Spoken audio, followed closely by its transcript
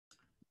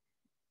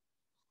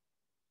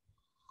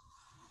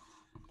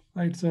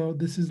Right, so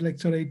this is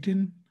lecture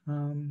 18,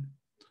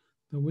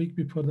 the week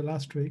before the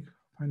last week,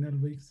 final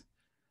weeks.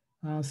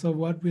 So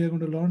what we are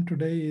going to learn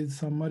today is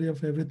summary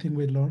of everything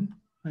we learned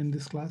in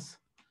this class.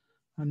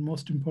 And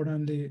most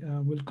importantly,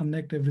 we'll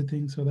connect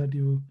everything so that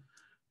you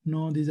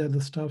know these are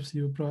the stuffs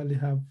you probably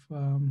have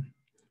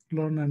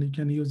learned and you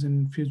can use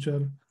in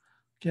future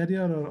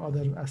career or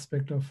other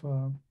aspect of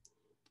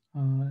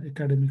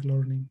academic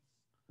learning.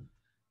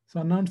 So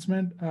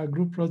announcement,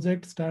 group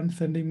project, start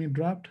sending me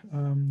draft.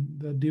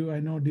 The due, I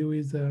know due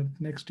is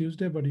next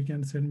Tuesday, but you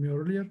can send me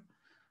earlier.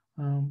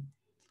 Um,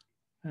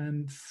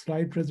 and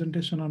slide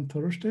presentation on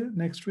Thursday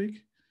next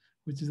week,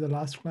 which is the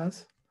last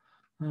class.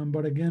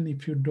 But again,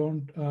 if you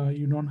don't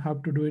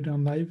have to do it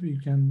on live.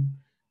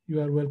 You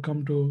are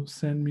welcome to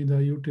send me the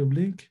YouTube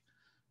link,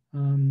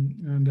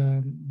 and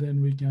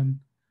then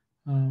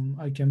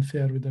I can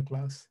share with the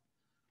class.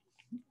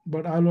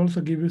 But I'll also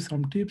give you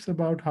some tips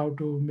about how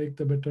to make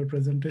the better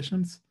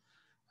presentations.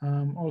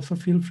 Also,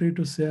 feel free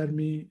to share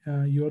me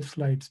your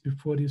slides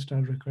before you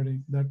start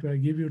recording. That way, I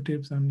give you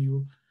tips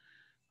and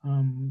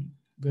um,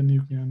 then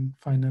you can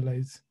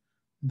finalize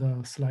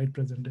the slide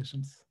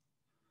presentations.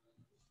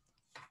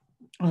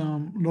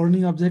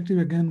 Learning objective,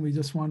 again, we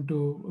just want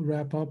to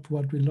wrap up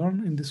what we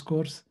learned in this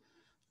course,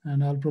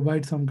 and I'll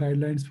provide some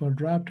guidelines for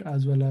draft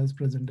as well as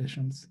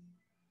presentations.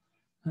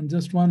 And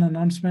just one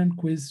announcement,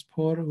 quiz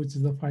 4, which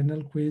is the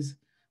final quiz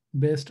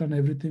based on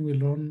everything we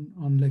learn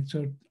on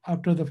lecture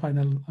after the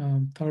final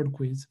third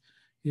quiz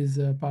is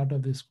a part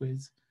of this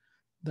quiz.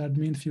 That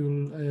means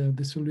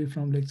this will be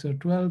from lecture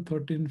 12,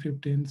 13,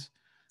 15.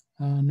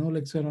 No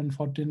lecture on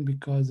 14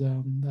 because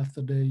that's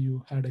the day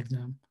you had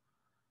exam.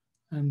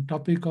 And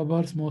topic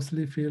covers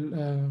mostly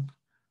from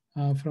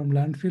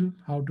landfill,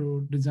 how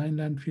to design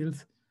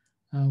landfills,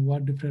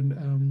 what different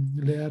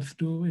layers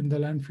do in the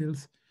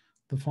landfills,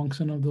 the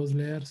function of those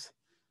layers,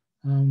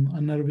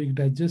 anaerobic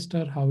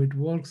digester, how it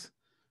works,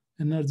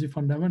 energy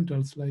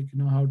fundamentals like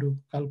how to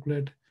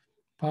calculate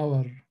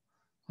power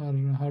or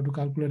how to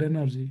calculate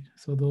energy.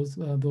 So those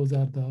are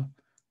the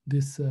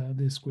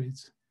this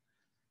quiz.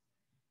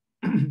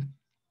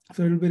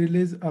 So it will be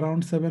released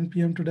around 7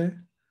 p.m. today.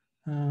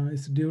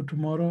 It's due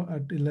tomorrow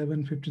at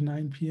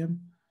 11:59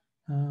 p.m.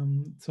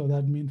 So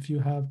that means you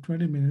have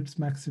 20 minutes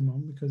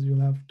maximum because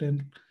you'll have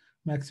 10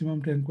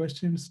 maximum 10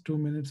 questions, 2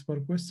 minutes per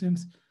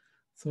questions.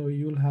 So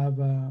you'll have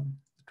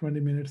 20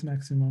 minutes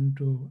maximum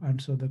to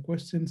answer the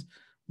questions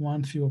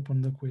once you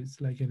open the quiz,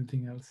 like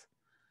anything else.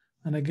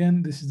 And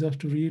again, this is just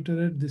to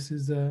reiterate, this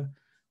is a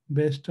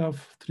best of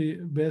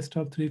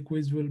three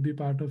quiz will be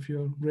part of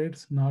your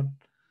grades, not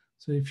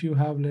so if you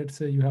have, let's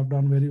say you have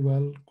done very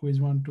well, quiz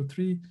 1 to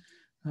 3,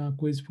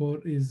 quiz 4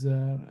 is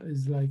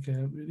like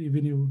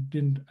even you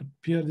didn't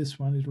appear this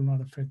one, it will not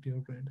affect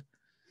your grade.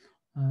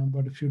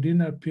 But if you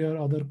didn't appear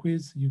other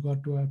quiz, you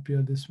got to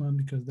appear this one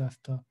because that's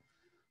the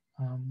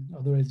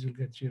otherwise you'll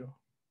get 0.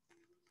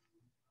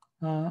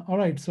 All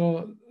right, so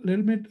a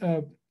little bit.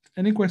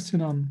 Any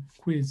question on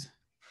quiz?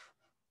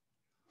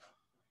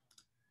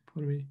 For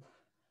me.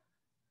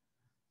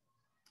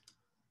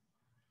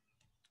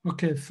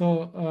 Okay,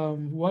 so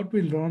what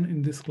we learn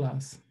in this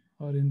class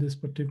or in this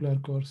particular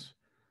course,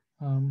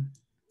 um,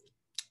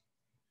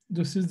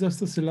 this is just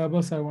the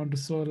syllabus I want to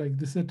show. Like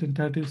this is a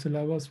tentative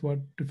syllabus, what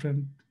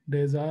different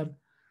days are.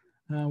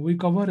 We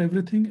cover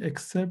everything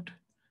except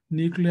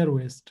nuclear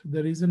waste.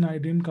 The reason I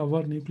didn't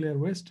cover nuclear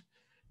waste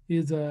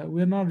is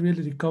we're not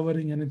really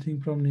recovering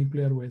anything from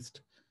nuclear waste.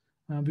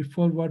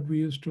 Before, what we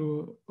used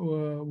to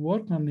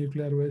work on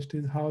nuclear waste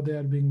is how they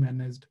are being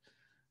managed.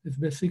 It's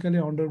basically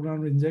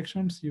underground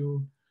injections.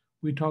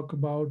 We talk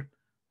about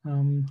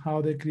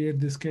how they create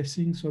this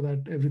casing so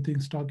that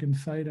everything's stuck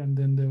inside, and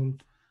then they will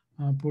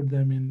put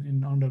them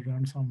in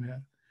underground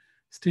somewhere.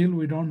 Still,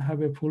 we don't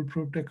have a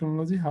foolproof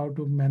technology how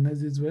to manage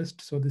this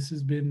waste. So this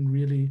has been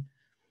really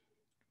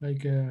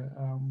like a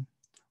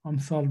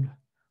unsolved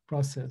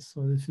process.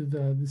 So this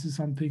is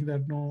something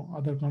that no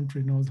other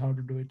country knows how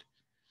to do it.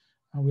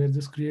 We are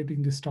just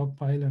creating this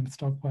stockpile and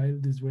stockpile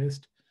this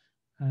waste,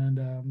 and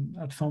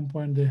at some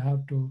point they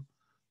have to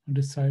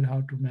decide how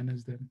to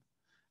manage them.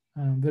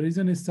 The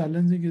reason it's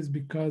challenging is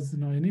because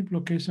any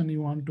location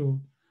you want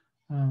to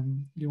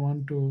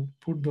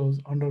put those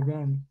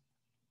underground,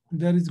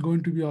 there is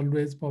going to be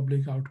always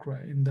public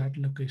outcry in that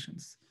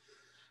locations.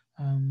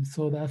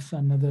 So that's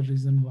another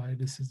reason why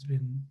this has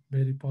been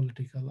very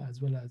political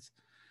as well as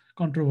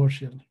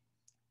controversial.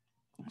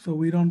 So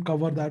we don't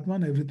cover that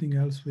one. Everything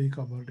else we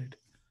covered it.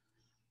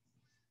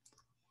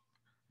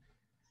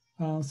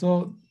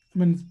 So I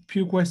mean,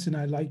 few question.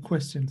 I like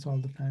questions all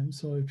the time.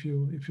 So if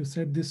you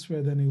said this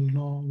way, then you'll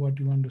know what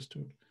you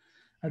understood.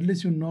 At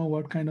least you know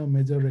what kind of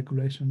major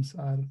regulations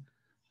are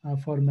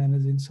for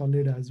managing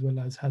solid as well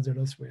as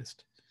hazardous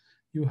waste.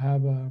 You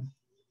have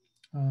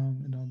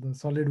the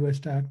Solid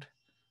Waste Act.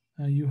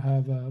 You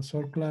have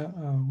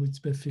SORCLA,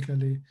 which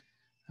basically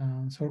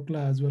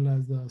SORCLA as well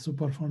as the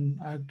Superfund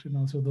Act.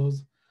 So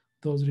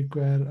those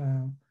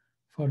require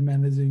for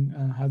managing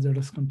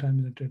hazardous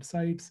contaminated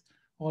sites.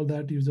 All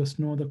that you just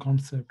know the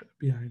concept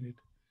behind it.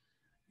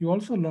 You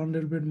also learn a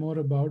little bit more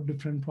about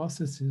different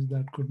processes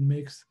that could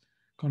make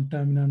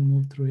contaminant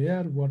move through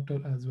air, water,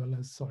 as well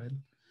as soil.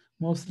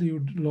 Mostly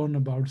you learn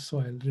about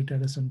soil,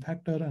 retardation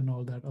factor, and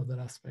all that other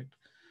aspect,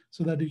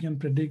 so that you can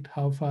predict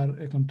how far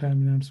a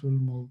contaminants will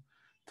move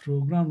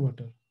through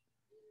groundwater.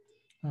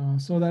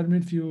 So that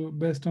means you,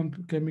 based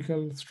on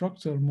chemical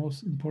structure,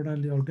 most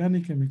importantly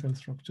organic chemical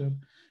structure,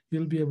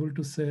 you'll be able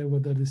to say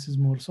whether this is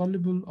more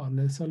soluble or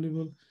less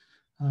soluble,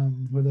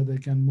 whether they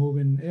can move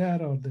in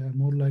air or they are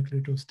more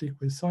likely to stick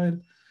with soil.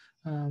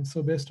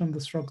 So based on the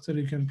structure,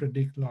 you can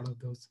predict a lot of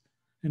those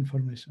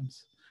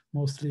informations,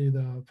 mostly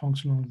the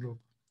functional group.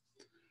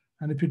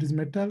 And if it is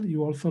metal,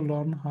 you also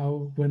learn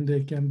how when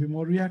they can be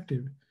more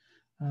reactive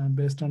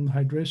based on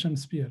hydration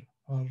sphere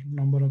or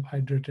number of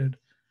hydrated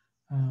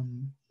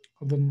um,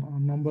 the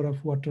number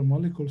of water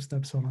molecules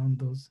that surround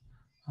those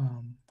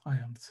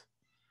ions.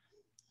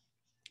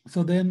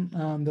 So then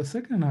the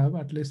second half,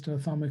 at least to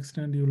some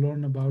extent, you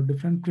learn about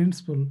different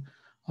principle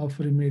of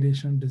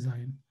remediation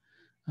design.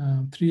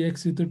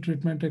 3x ether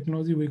treatment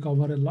technology we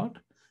cover a lot.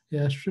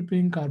 Air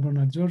stripping, carbon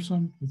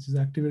adsorption, which is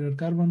activated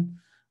carbon,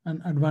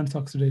 and advanced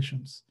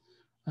oxidations.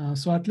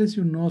 So at least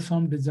you know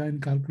some design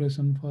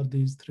calculation for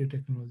these three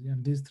technology,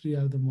 and these three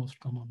are the most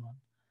common one.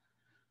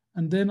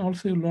 And then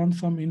also you learn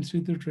some in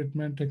situ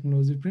treatment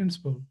technology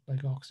principle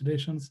like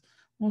oxidations,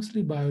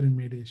 mostly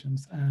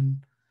bioremediations, and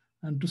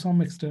to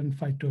some extent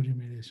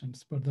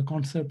phytoremediations. But the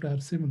concept are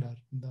similar,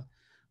 the,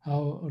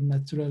 how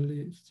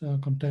naturally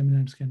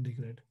contaminants can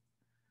degrade.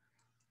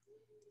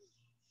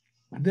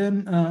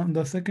 Then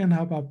the second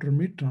half after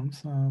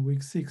midterms,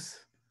 week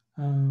 6,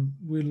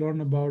 we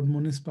learn about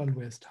municipal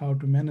waste, how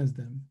to manage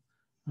them,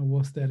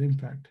 what's their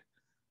impact.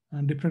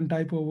 And different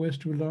type of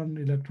waste we learn,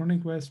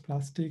 electronic waste,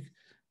 plastic,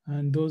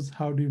 and those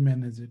how do you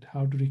manage it,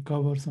 how to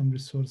recover some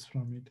resource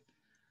from it.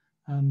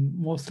 And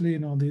mostly,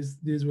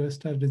 these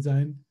waste are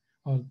designed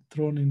or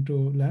thrown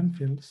into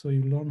landfill, so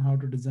you learn how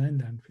to design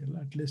landfill,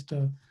 at least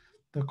the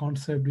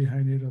concept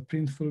behind it, or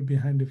principle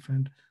behind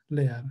different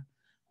layer,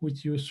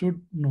 which you should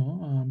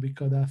know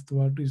because that's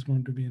what is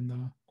going to be in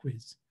the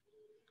quiz.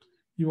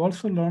 You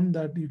also learn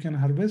that you can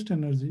harvest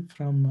energy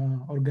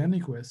from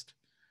organic waste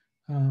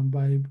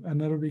by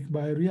anaerobic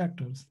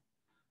bioreactors.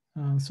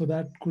 So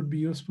that could be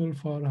useful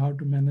for how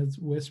to manage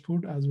waste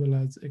food as well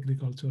as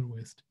agricultural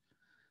waste.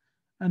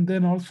 And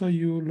then also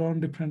you learn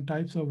different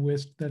types of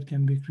waste that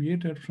can be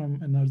created from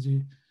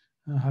energy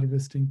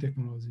harvesting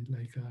technology.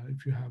 Like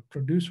if you have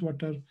produced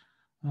water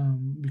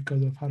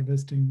because of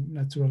harvesting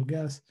natural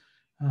gas,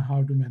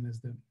 how to manage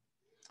them.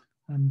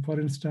 And for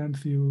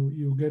instance,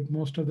 you get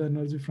most of the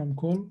energy from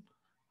coal.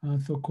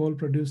 So coal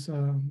produce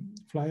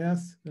fly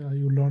ash.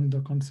 You learn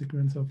the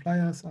consequence of fly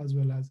ash as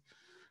well as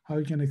how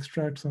you can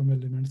extract some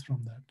elements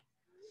from that.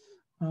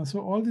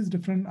 So all these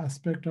different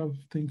aspect of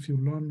things you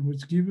learn,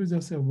 which give you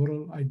just a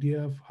overall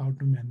idea of how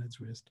to manage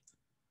waste.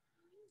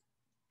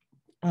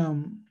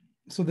 Um,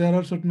 so there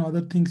are certain other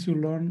things you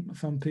learn,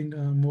 something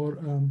more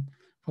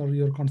for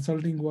your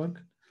consulting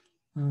work.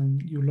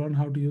 You learn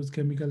how to use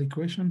chemical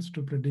equations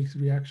to predict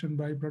reaction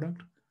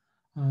byproduct.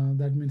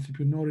 That means if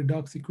you know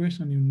redox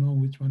equation, you know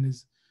which one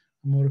is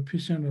more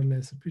efficient or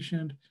less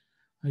efficient.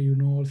 You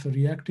know also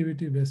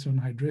reactivity based on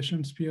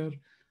hydration sphere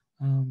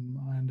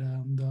and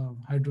the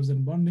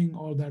hydrogen bonding,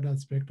 all that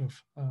aspect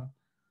of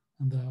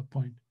the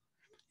point.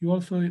 You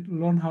also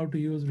learn how to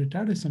use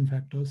retardation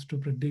factors to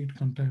predict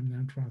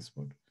contaminant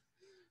transport.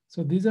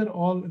 So these are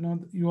all,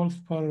 you also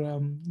for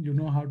you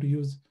know how to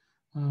use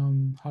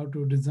how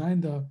to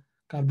design the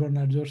carbon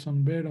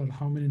adsorption bed or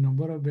how many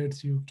number of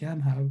beds you can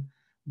have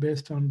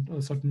based on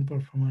a certain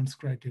performance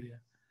criteria.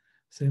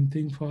 Same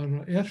thing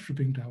for air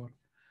stripping tower.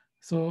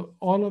 So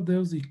all of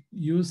those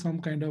use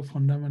some kind of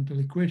fundamental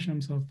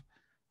equations of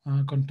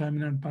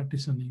contaminant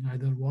partitioning,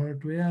 either water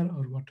to air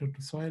or water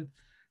to soil,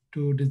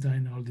 to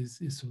design all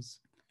these issues.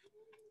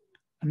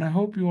 And I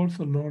hope you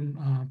also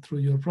learn through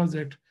your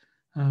project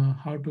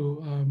how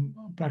to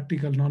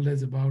practical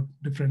knowledge about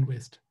different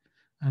waste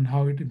and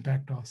how it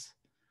impact us.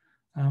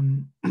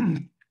 Um,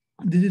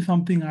 this is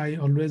something I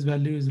always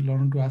value is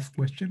learn to ask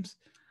questions.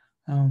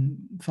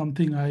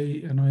 Something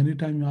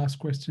anytime you ask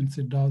questions,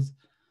 it does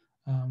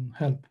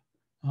help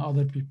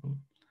other people.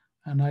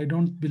 And I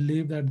don't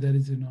believe that there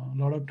is, a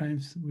lot of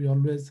times we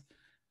always,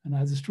 and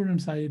as a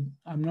student,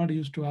 I'm not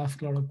used to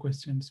ask a lot of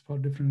questions for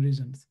different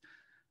reasons.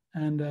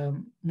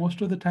 And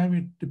most of the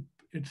time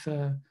it's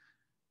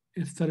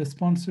the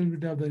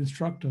responsibility of the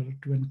instructor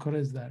to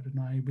encourage that. And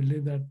I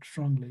believe that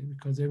strongly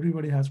because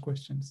everybody has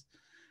questions.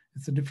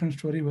 It's a different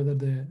story whether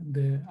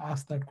they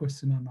ask that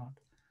question or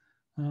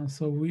not.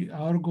 So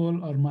our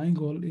goal or my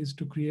goal is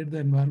to create the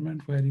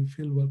environment where you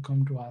feel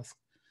welcome to ask.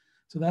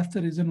 So that's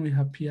the reason we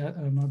have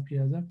not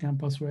Piazza,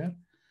 Campusware.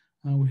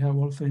 We have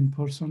also in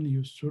person.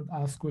 You should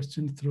ask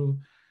questions through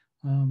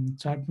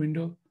chat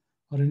window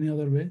or any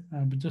other way.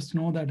 But just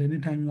know that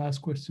anytime you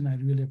ask question, I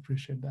really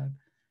appreciate that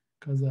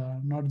because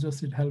not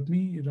just it helped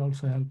me, it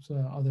also helps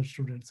other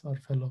students or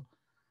fellow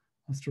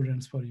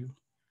students for you.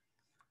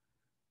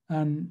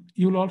 And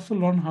you'll also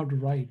learn how to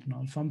write.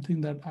 Something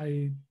that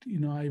I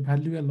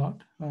value a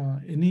lot.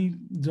 Any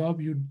job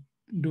you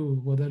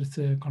do, whether it's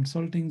a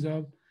consulting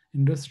job,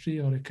 industry,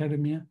 or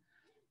academia,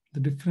 the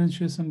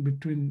differentiation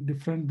between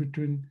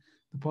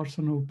the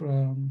person who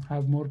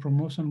have more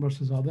promotion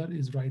versus other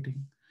is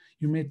writing.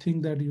 You may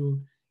think that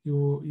you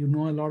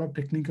know a lot of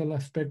technical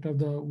aspect of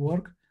the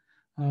work,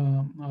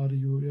 or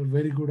you're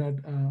very good at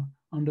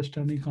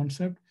understanding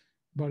concept,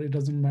 but it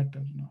doesn't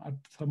matter. At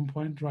some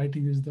point,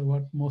 writing is the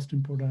what most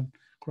important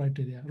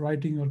criteria,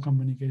 writing or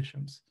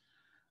communications.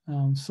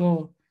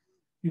 So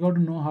you got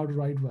to know how to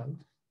write well.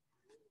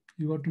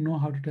 You got to know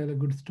how to tell a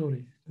good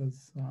story,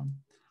 because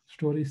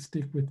stories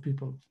stick with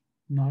people,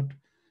 not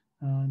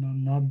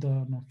not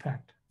the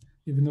fact.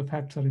 Even though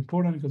facts are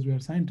important because we are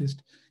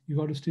scientists, you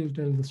got to still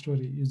tell the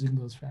story using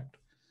those facts.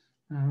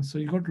 So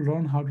you got to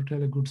learn how to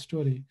tell a good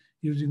story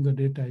using the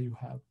data you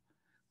have.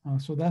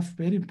 So that's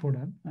very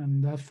important,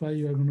 and that's why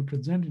you are going to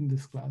present in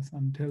this class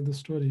and tell the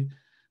story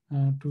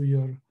to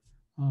your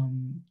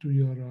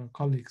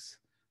colleagues.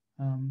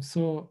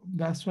 So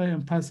that's why I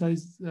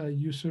emphasize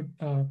you should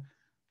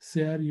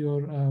share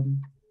your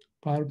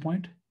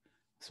PowerPoint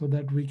so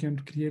that we can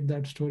create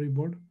that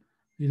storyboard.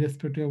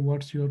 Irrespective of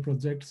what's your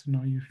projects,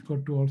 you've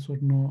got to also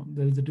know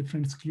there is a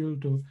different skill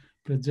to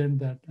present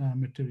that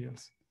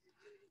materials.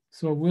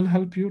 So we'll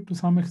help you to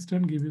some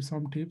extent, give you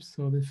some tips.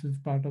 So this is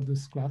part of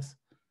this class.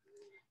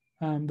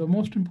 The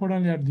most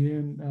importantly at the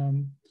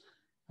end,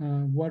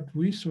 what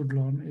we should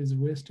learn is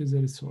waste is a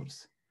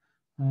resource.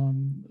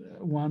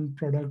 One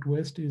product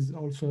waste is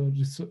also,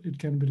 it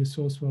can be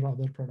resource for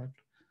other product.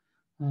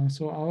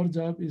 So our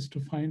job is to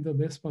find the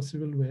best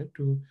possible way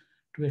to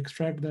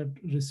extract that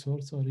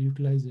resource or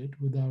utilize it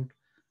without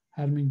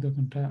harming the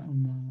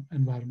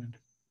environment.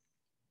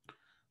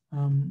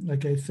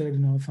 Like I said,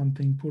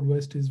 something food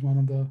waste is one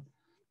of the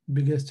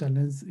biggest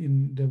challenge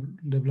in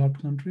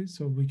developed countries.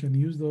 So we can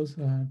use those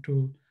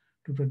to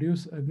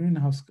produce a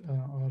greenhouse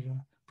or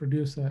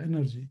produce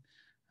energy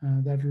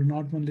that will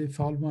not only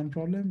solve one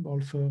problem, but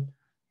also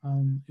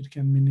it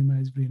can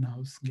minimize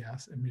greenhouse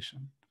gas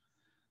emission.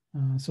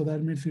 So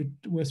that means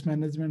waste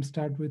management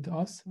start with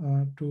us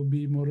to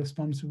be more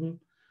responsible,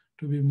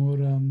 to be more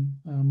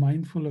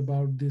mindful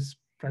about this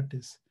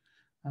practice.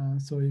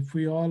 So if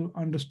we all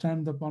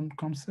understand the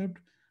concept,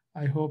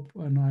 I hope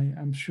and I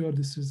am sure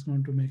this is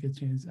going to make a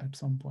change at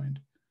some point.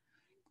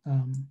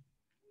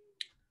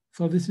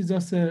 So this is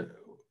just a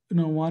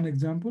one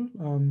example,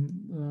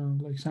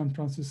 like San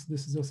Francisco.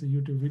 This is just a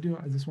YouTube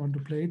video. I just want to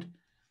play it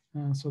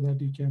so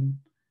that you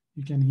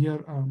can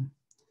hear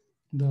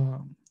the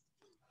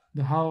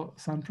how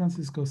San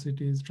Francisco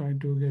city is trying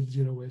to get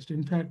zero waste.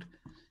 In fact,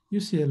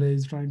 UCLA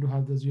is trying to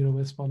have the zero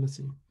waste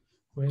policy,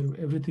 where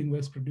everything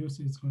waste produced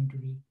is going to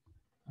be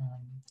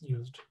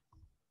used.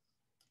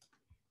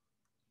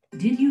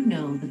 Did you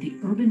know that the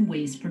urban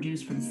waste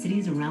produced from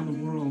cities around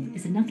the world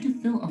is enough to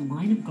fill a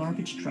line of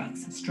garbage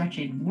trucks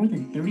stretching more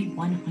than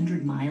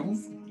 3,100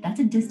 miles?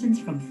 That's a distance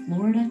from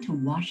Florida to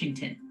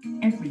Washington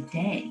every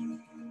day.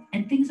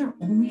 And things are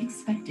only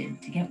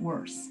expected to get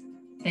worse.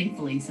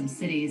 Thankfully, some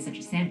cities such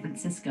as San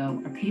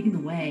Francisco are paving the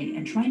way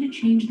and trying to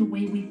change the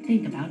way we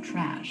think about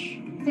trash.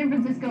 San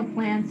Francisco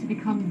plans to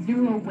become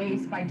zero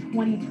waste by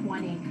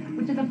 2020,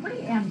 which is a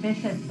pretty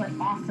ambitious but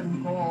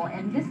awesome goal.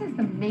 And this is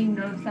the main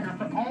nerve center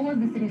for all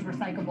of the city's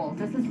recyclables.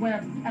 This is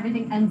where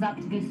everything ends up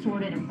to be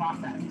sorted and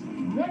processed.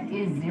 What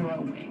is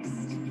zero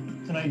waste?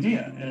 It's an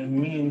idea, and it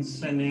means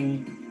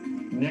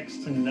sending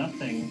next to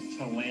nothing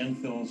to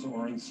landfills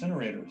or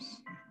incinerators.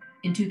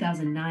 In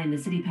 2009, the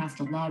city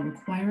passed a law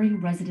requiring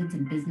residents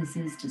and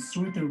businesses to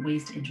sort their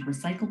waste into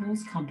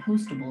recyclables,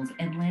 compostables,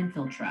 and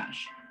landfill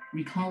trash.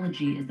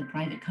 Recology is the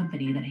private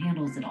company that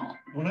handles it all.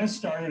 When I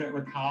started at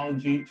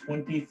Recology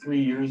 23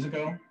 years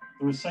ago,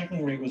 the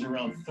recycling rate was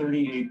around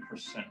 38%.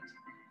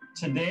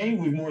 Today,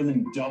 we've more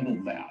than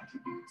doubled that.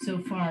 So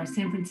far,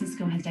 San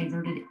Francisco has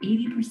diverted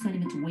 80%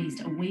 of its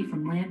waste away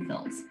from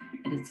landfills,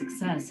 and its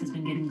success has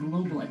been getting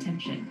global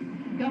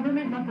attention.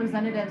 Government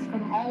representatives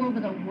from all over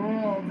the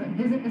world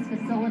visit this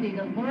facility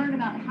to learn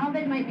about how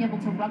they might be able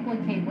to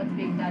replicate what's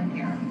being done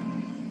here.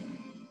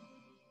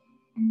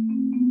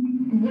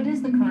 What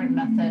is the current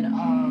method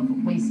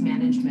of waste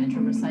management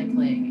or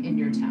recycling in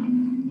your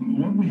town?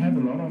 What we have a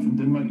lot of in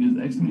Denmark is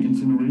actually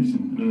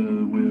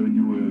incineration, where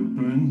you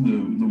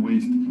burn the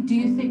waste. Do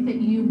you think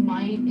that you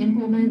might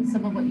implement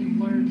some of what you've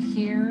learned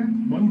here?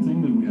 One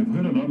thing that we have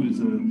heard a lot is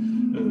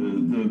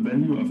the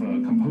value of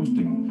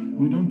composting.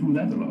 We don't do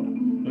that a lot.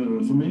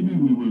 So maybe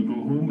we will go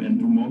home and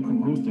do more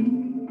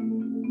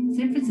composting.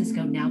 San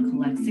Francisco now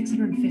collects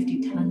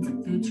 650 tons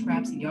of food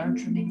scraps, yard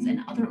trimmings,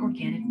 and other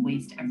organic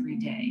waste every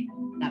day.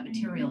 That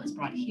material is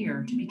brought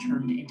here to be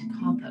turned into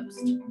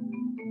compost.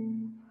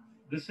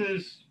 This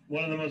is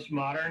one of the most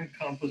modern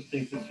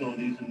composting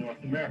facilities in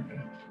North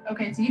America.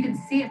 Okay, so you can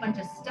see a bunch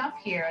of stuff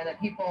here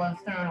that people have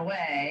thrown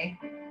away.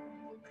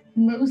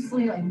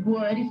 Mostly like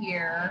wood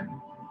here,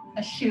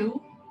 a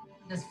shoe,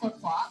 this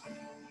flip-flop.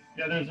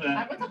 Yeah, there's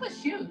What's up with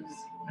shoes?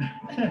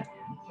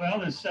 Well,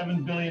 there's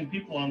 7 billion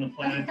people on the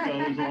planet, so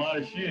there's a lot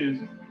of shoes.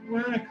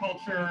 We're in a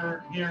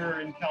culture here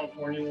in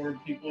California where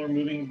people are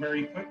moving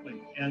very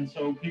quickly, and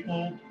so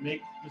people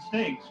make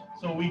mistakes.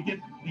 So we get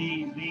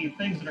the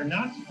things that are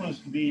not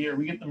supposed to be here,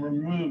 we get them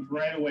removed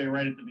right away,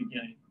 right at the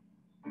beginning.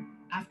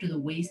 After the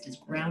waste is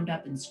ground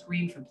up and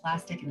screened for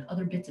plastic and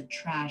other bits of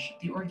trash,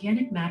 the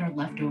organic matter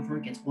left over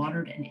gets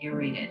watered and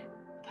aerated.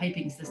 The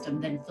piping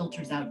system then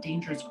filters out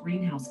dangerous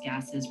greenhouse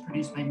gases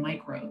produced by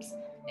microbes.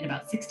 In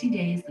about 60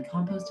 days, the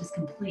compost is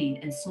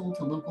complete and sold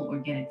to local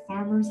organic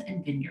farmers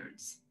and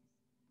vineyards.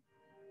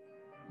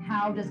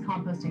 How does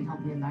composting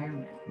help the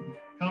environment?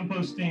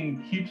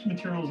 Composting keeps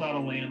materials out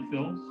of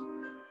landfills.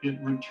 It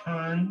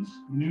returns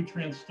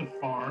nutrients to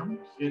farms.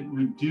 It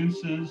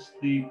reduces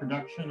the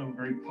production of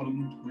very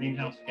potent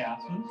greenhouse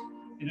gases.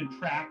 It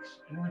attracts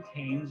and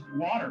retains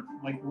water,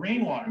 like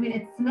rainwater. I mean,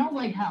 it smells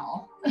like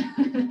hell,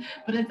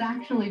 but it's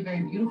actually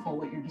very beautiful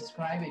what you're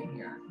describing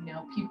here. You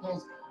know,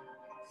 people's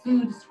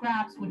food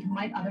scraps, which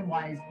might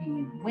otherwise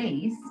be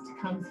waste,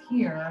 comes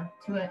here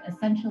to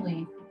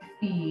essentially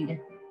feed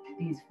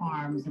these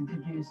farms and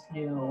produce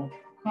new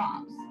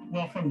crops.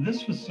 Well, from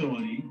this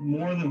facility,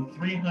 more than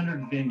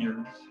 300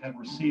 vineyards have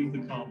received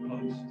the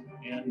compost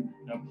and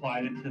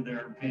applied it to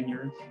their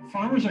vineyards.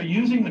 Farmers are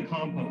using the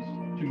compost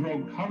to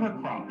grow cover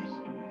crops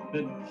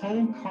that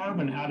pull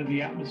carbon out of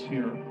the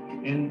atmosphere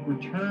and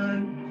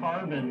return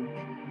carbon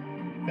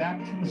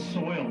back to the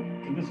soil.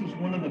 And this is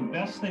one of the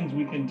best things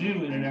we can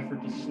do in an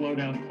effort to slow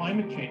down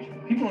climate change.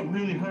 People have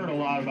really heard a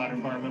lot about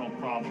environmental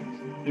problems.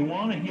 They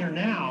want to hear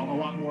now a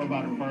lot more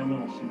about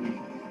environmental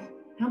solutions.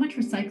 How much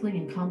recycling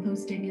and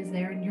composting is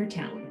there in your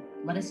town?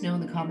 Let us know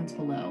in the comments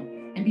below.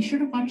 And be sure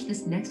to watch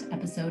this next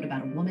episode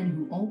about a woman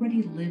who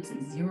already lives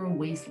a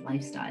zero-waste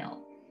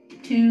lifestyle.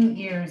 2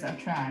 years of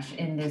trash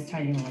in this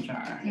tiny little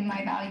jar.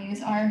 My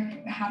values are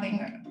having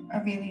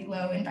a really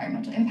low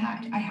environmental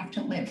impact. I have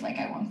to live like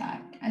I want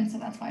that. And so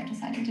that's why I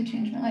decided to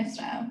change my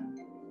lifestyle.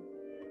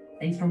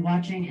 Thanks for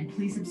watching, and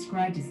please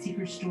subscribe to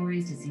Secret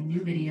Stories to see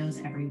new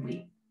videos every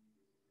week.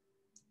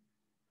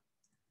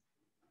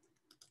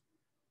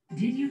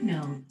 Did you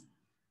know?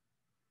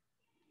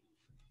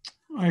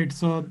 All right,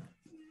 so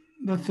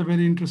that's a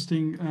very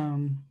interesting,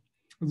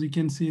 as you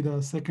can see,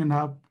 the second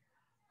half,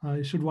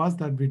 you should watch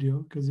that video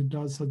because it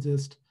does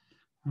suggest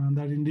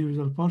that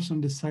individual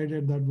person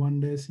decided that one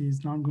day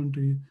she's not going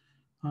to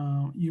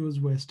use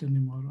waste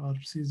anymore, or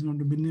she's going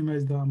to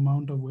minimize the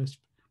amount of waste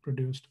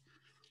produced.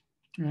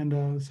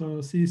 And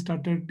so she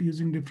started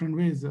using different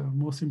ways,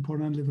 most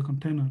importantly the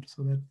container,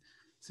 so that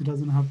she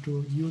doesn't have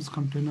to use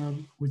container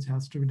which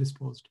has to be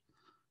disposed.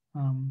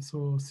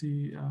 So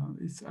see,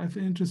 it's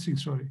an interesting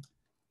story.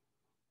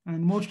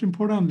 And most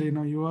importantly,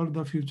 you are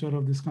the future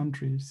of this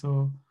country.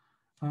 So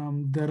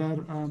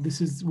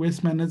this is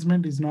waste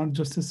management is not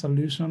just a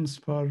solutions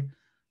for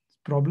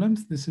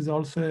problems. This is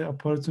also an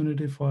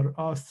opportunity for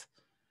us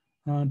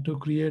to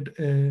create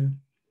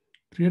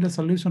a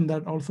solution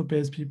that also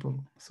pays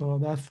people. So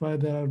that's why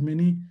there are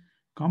many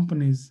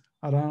companies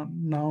around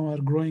now are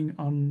growing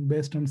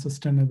based on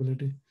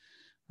sustainability,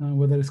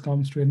 whether it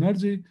comes to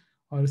energy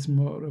or it's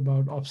more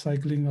about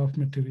upcycling of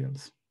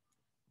materials.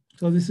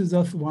 So this is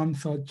just one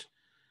such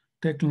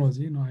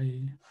technology.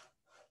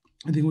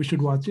 I think we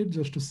should watch it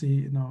just to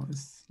see.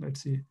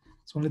 Let's see.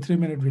 It's only a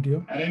 3-minute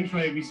video. At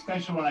Entrade, we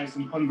specialize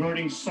in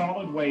converting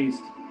solid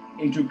waste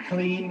into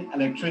clean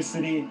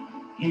electricity,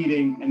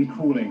 heating, and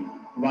cooling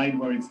right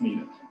where it's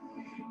needed.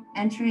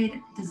 Entrade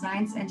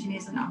designs,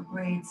 engineers, and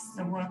operates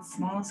the world's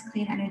smallest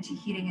clean energy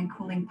heating and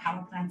cooling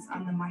power plants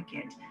on the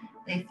market.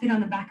 They fit on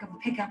the back of a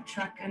pickup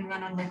truck and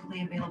run on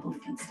locally available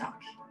feedstock.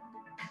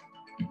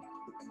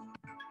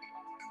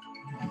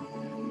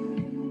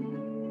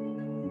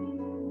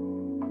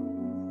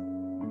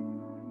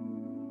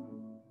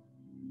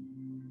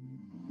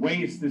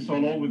 Waste is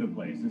all over the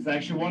place. It's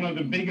actually one of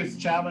the biggest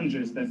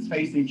challenges that's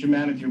facing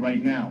humanity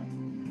right now.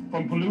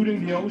 From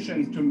polluting the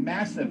oceans to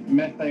massive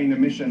methane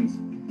emissions,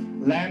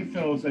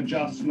 landfills are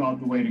just not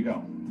the way to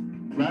go.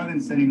 Rather than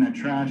sending that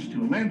trash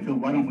to a landfill,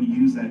 why don't we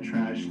use that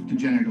trash to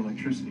generate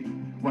electricity?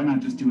 Why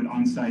not just do it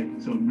on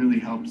site so it really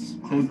helps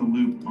close the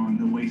loop on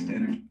the waste to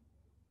energy?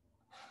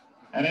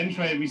 At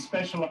Entrade, we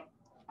specialize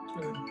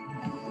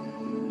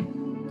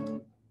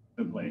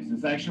the place.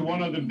 It's actually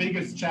one of the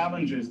biggest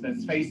challenges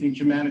that's facing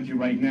humanity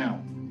right now.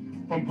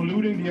 From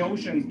polluting the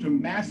oceans to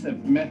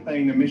massive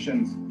methane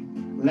emissions,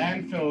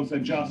 landfills are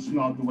just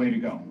not the way to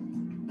go.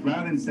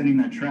 Rather than sending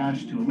that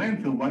trash to a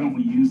landfill, why don't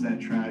we use that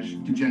trash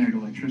to generate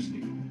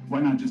electricity? Why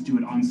not just do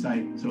it on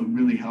site so it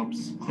really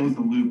helps close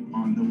the loop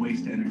on the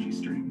waste to energy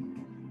stream?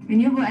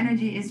 Renewable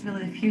energy is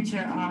really the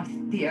future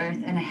of the Earth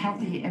and a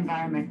healthy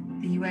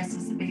environment. The U.S.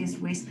 is the biggest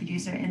waste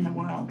producer in the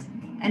world.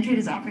 Entrade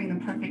is offering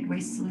the perfect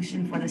waste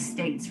solution for the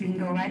states. We can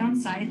go right on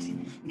site,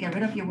 get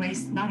rid of your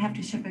waste, not have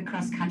to ship it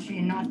across country,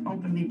 and not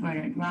openly burn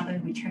it. Rather,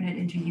 we turn it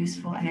into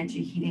useful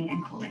energy, heating,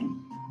 and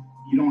cooling.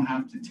 You don't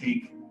have to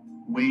take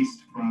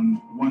waste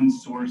from one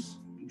source,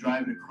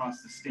 drive it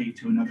across the state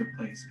to another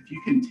place. If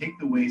you can take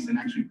the waste and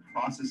actually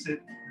process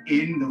it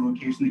in the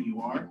location that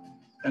you are,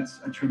 That's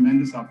a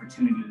tremendous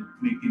opportunity to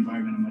make the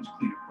environment a much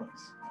cleaner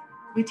place.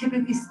 We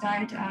typically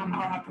start our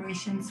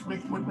operations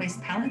with wood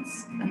waste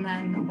pellets, and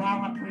then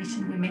while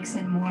operation, we mix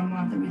in more and more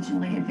of the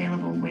originally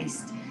available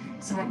waste.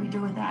 So what we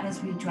do with that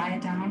is we dry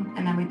it down,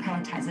 and then we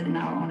pelletize it in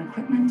our own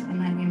equipment,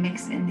 and then we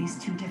mix in these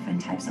two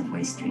different types of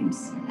waste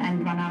streams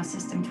and run our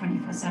system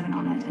 24/7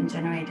 on it and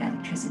generate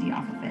electricity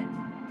off of it.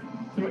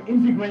 Through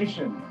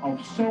integration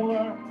of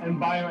solar and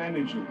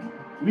bioenergy,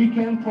 we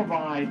can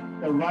provide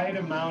the right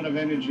amount of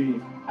energy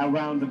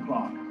around the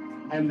clock.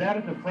 And that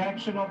is a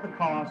fraction of the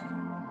cost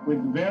with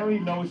very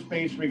low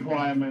space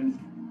requirements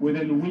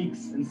within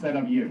weeks instead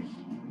of years.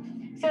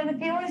 So the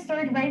fuel is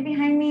stored right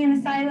behind me in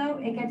a silo.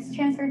 It gets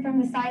transferred from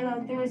the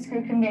silo through a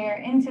screw conveyor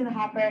into the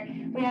hopper.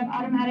 We have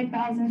automatic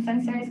valves and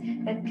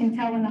sensors that can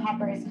tell when the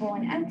hopper is full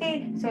and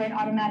empty, so it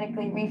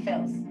automatically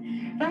refills.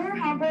 From our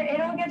hopper,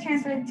 it'll get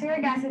transferred to our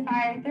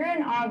gasifier through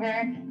an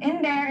auger.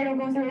 In there, it'll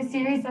go through a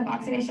series of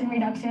oxidation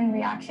reduction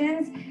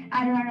reactions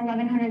at around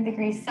 1100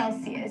 degrees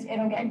Celsius.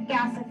 It'll get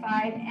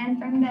gasified, and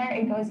from there,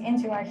 it goes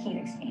into our heat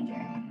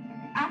exchanger.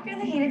 After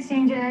the heat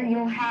exchanger,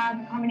 you'll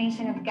have a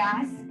combination of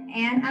gas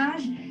and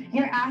ash.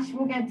 Your ash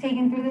will get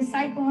taken through the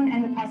cyclone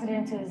and deposited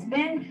into this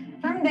bin.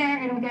 From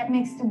there, it'll get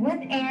mixed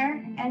with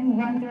air and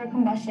run through a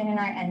combustion in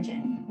our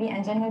engine. The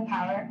engine will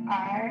power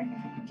our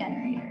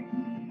generator.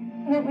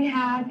 What we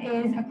have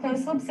is a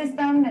closed-loop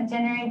system that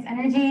generates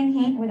energy and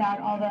heat without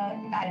all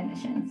the bad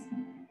emissions.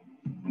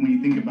 When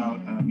you think about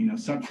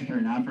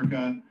sub-Saharan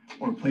Africa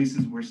or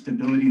places where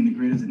stability in the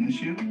grid is an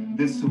issue,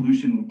 this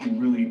solution will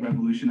really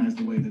revolutionize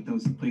the way that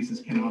those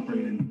places can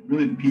operate and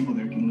really the people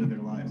there can live their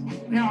lives.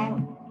 We're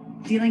all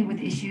dealing with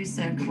issues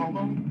that are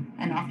global,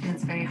 and often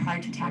it's very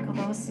hard to tackle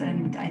those.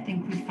 And I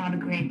think we've found a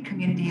great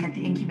community at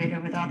the incubator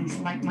with all these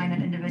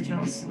like-minded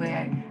individuals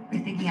where we're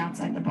thinking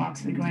outside the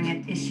box. We're going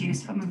at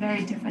issues from a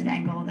very different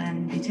angle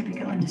than the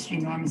typical industry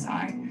norms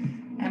are.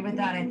 And with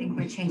that, I think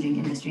we're changing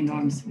industry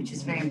norms, which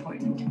is very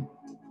important.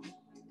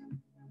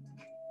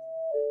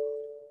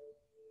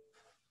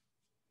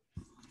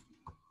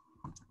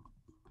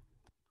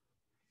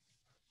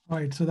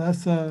 Right, so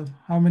that's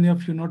how many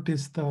of you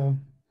noticed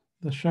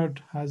the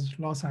shirt has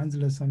Los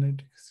Angeles on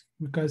it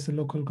because it's a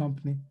local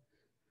company.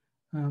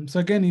 So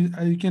again,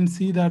 you can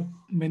see that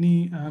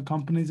many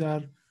companies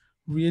are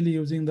really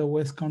using the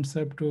waste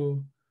concept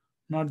to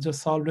not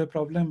just solve a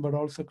problem, but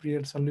also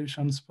create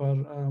solutions for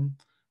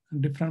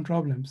different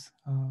problems.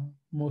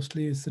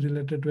 Mostly it's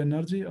related to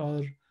energy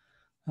or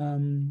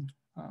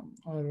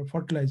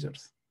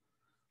fertilizers.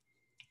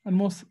 And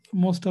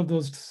most of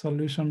those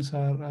solutions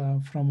are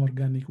from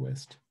organic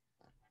waste.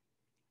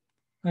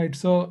 Right.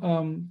 So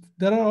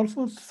there are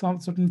also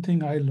some certain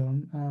thing I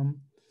learned.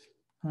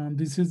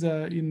 This is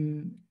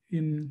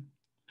in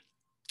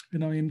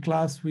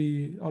class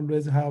we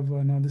always have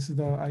this is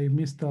the I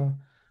miss the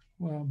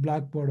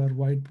blackboard or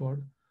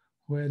whiteboard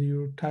where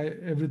you tie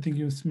everything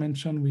you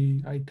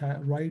mentioned. I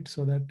write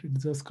so that it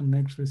just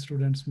connects with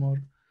students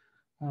more.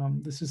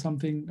 This is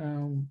something.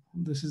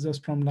 This is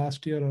just from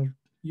last year or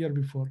year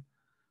before.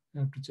 You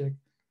have to check.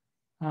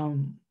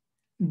 Um,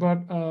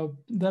 but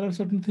there are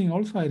certain things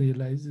also I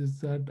realize is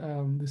that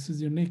this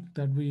is unique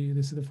that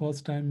this is the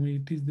first time we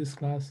teach this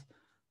class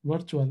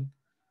virtual,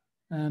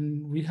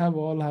 and we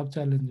all have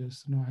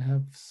challenges. I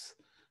have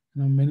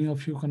many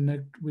of you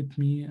connect with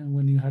me, and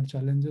when you had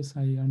challenges,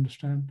 I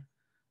understand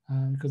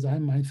because I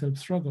myself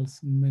struggles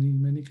in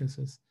many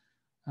cases.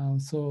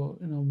 So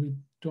we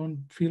don't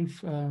feel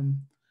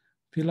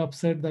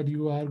upset that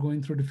you are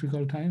going through a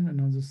difficult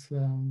time. Just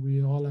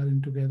we all are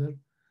in together,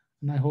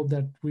 and I hope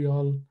that we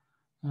all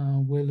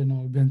will,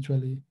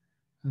 eventually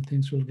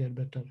things will get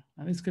better,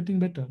 and it's getting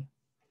better.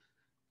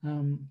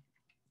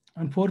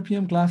 And 4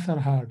 p.m. class are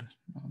hard.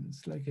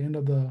 It's like end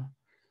of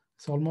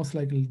it's almost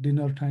like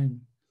dinner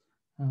time.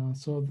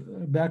 So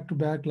back to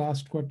back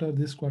last quarter,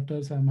 this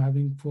quarters I'm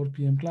having 4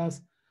 p.m.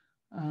 class,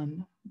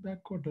 and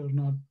back quarter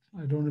not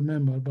I don't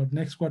remember, but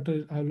next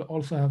quarter I'll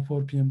also have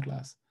 4 p.m.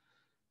 class.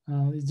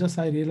 It's just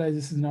I realize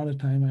this is not a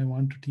time I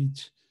want to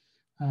teach.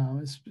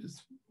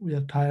 We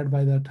are tired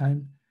by that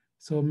time.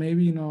 So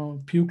maybe,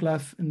 few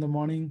class in the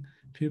morning,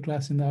 few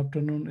class in the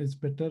afternoon is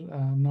better.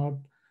 Not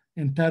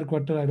entire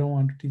quarter, I don't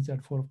want to teach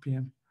at 4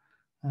 p.m.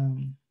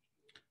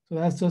 So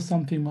that's just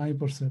something my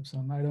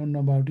perception. I don't know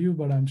about you,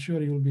 but I'm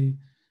sure you'll be,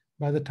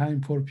 by the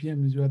time 4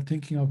 p.m. is you are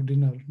thinking of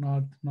dinner,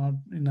 not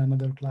in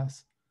another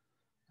class.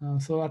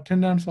 So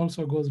attendance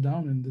also goes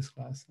down in this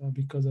class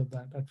because of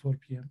that at 4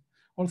 p.m.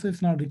 Also,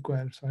 it's not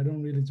required, so I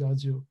don't really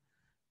judge you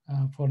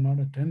for not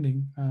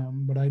attending,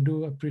 but I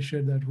do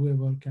appreciate that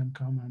whoever can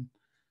come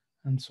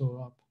and show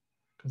up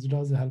because it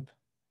does help.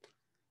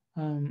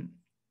 And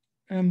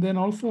then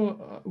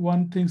also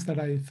one things that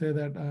I say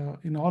that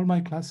in all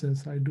my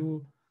classes I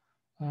do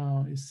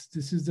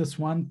this is just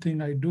one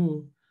thing I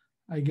do.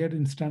 I get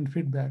instant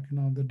feedback.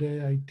 The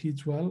day I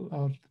teach well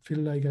or feel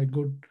like I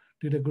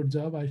did a good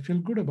job, I feel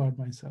good about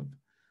myself.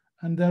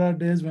 And there are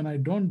days when I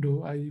don't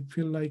do, I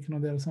feel like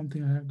there's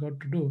something I have got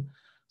to do.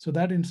 So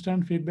that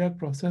instant feedback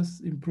process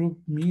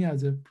improved me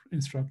as an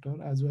instructor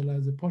as well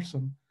as a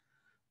person.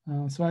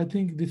 So I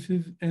think this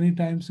is any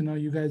times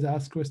you guys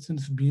ask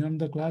questions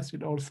beyond the class.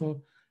 It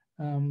also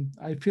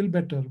I feel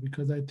better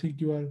because I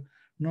think you are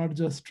not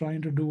just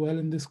trying to do well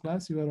in this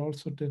class. You are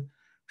also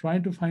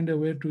trying to find a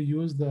way to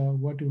use the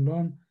what you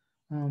learn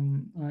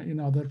in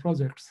other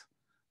projects.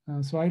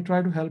 So I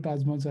try to help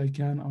as much I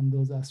can on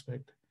those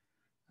aspects.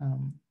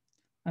 Um,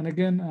 and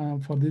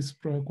again, for these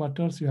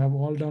quarters, you have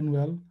all done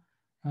well.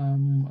 I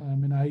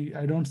mean,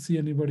 I don't see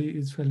anybody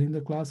is failing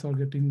the class or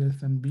getting less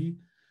than B.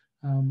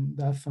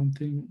 That's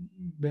something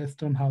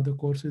based on how the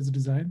course is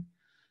designed.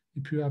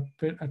 If you have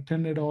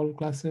attended all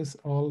classes,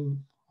 all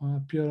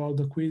appear all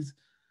the quiz,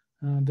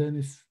 then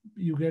if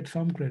you get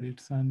some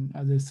credits. And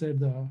as I said,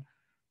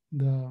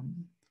 the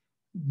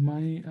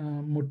my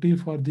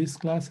motive for this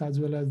class as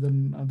well as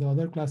the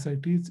other class I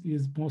teach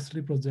is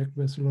mostly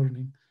project-based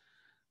learning.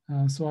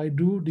 So I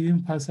do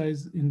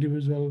de-emphasize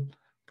individual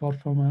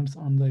performance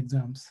on the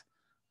exams.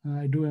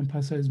 I do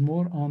emphasize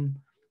more on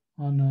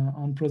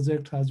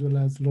projects as well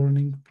as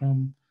learning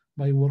from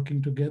by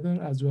working together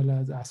as well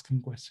as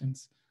asking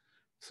questions.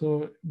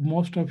 So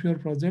most of your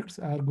projects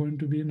are going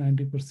to be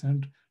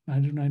 90%,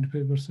 90 to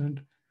 95%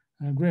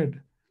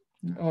 grade,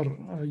 or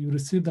you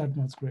receive that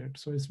much grade.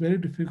 So it's very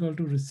difficult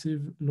to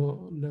receive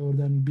lower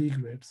than B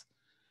grades.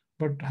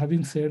 But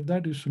having said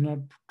that, you should not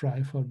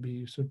try for B,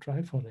 you should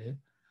try for A.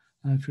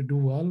 And if you do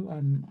well,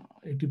 I'm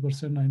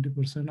 80%,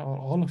 90%, or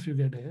all of you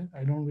get A.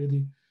 I don't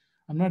really,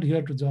 I'm not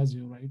here to judge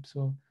you, right?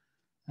 So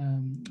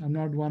I'm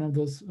not one of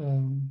those,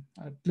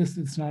 at least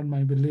it's not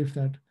my belief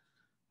that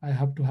I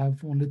have to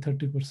have only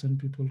 30%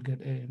 people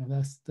get A.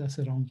 That's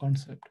a wrong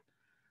concept.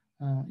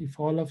 If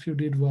all of you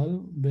did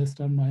well based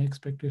on my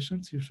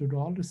expectations, you should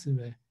all receive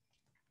A.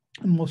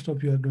 And most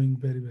of you are doing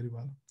very, very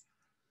well.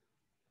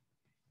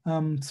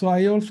 So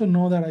I also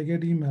know that I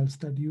get emails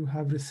that you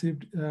have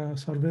received a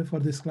survey for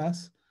this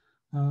class.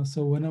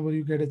 So whenever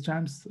you get a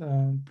chance,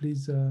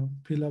 please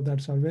fill out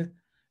that survey.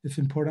 It's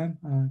important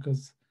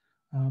because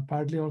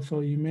partly also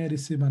you may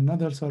receive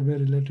another survey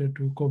related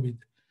to COVID.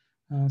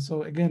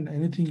 So again,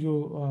 anything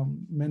you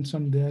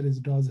mentioned there is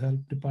does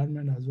help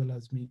department as well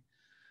as me.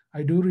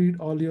 I do read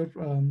all your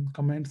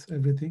comments,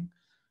 everything,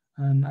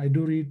 and I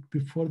do read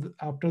before,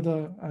 after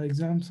the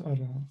exams, or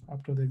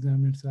after the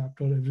exam, it's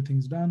after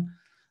everything's done.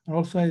 And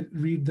also I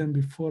read them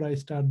before I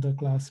start the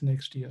class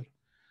next year,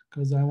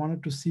 because I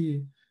wanted to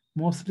see,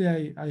 mostly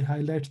I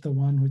highlight the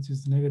one which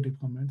is negative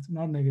comments,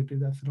 not negative,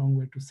 that's the wrong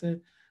way to say,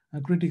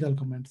 critical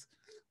comments.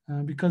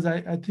 Because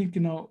I think,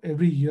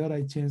 every year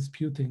I change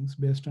few things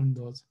based on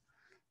those.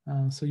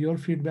 So your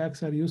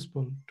feedbacks are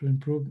useful to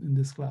improve in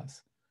this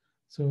class.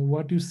 So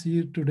what you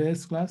see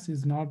today's class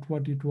is not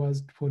what it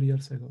was 4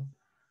 years ago.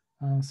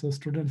 So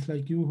students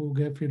like you who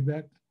give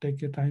feedback,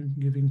 take your time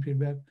giving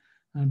feedback,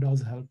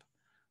 does help.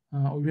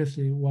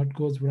 Obviously, what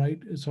goes right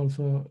is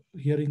also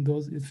hearing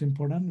those is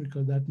important,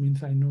 because that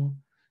means I know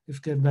it's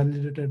get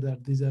validated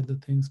that these are the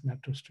things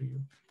matters to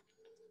you.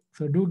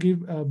 So do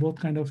give both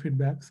kind of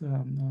feedbacks,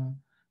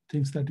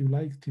 things that you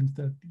like, things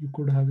that you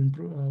could have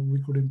improved, we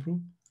could improve.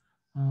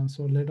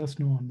 So let us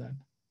know on that.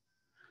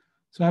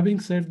 So having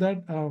said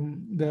that,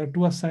 there are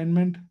two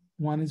assignment.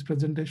 One is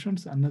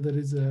presentations, another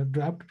is a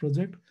draft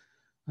project.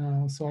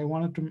 So I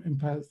wanted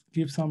to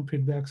give some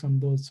feedbacks on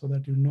those so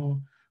that you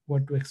know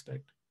what to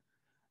expect.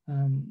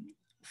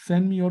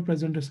 Send me your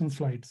presentation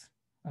slides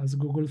as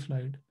Google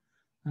slide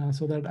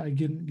so that I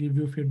can give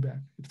you feedback.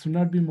 It should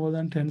not be more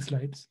than 10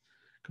 slides,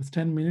 because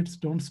 10 minutes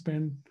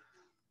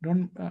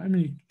I mean,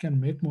 you can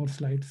make more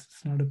slides.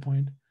 It's not a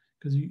point,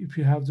 because if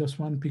you have just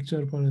one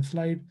picture per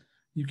slide,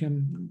 you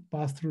can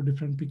pass through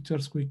different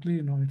pictures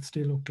quickly, it's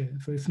still okay.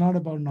 So it's not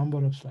about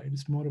number of slides.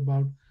 It's more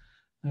about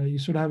you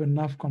should have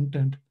enough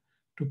content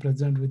to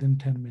present within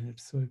 10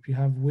 minutes. So if you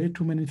have way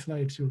too many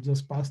slides, you'll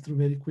just pass through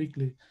very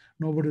quickly.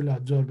 Nobody will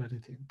absorb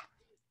anything.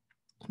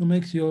 So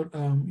make sure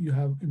you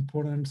have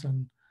importance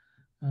and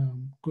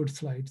good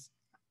slides,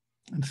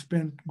 and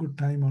spend good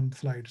time on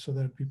slides so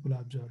that people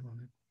absorb on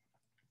it.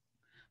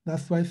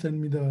 That's why send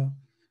me the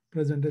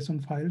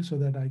presentation file so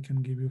that I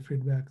can give you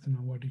feedback,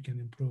 what you can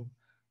improve.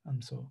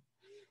 And so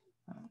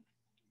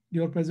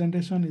your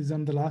presentation is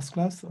on the last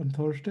class on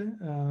Thursday.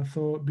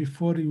 So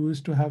before you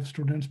used to have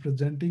students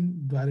presenting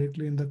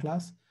directly in the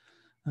class.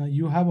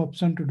 You have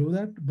option to do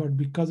that, but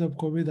because of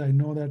COVID, I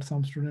know that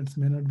some students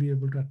may not be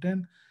able to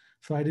attend.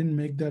 So I didn't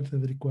make that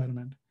as a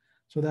requirement.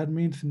 So that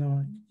means,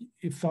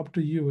 it's up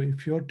to you.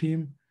 If your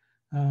team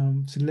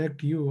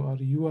select you, or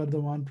you are the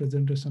one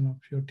presentation of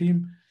your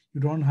team, you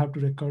don't have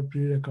to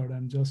pre-record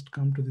and just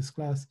come to this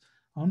class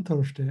on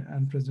Thursday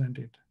and present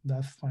it.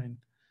 That's fine.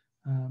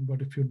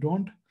 But if you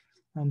don't,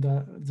 and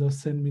just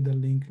send me the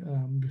link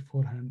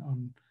beforehand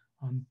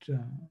on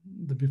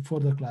the before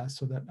the class,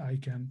 so that I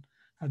can,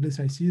 at least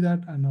I see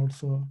that, and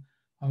also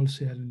I'll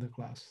share in the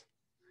class,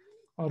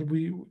 or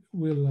we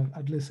will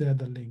at least share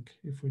the link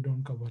if we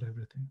don't cover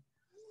everything.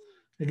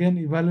 Again,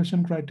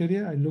 evaluation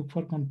criteria, I look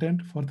for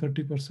content for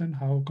 30%,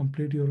 how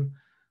complete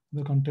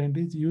the content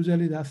is.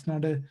 Usually that's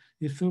not a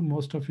issue.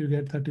 Most of you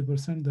get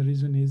 30%. The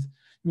reason is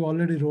you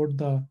already wrote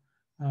the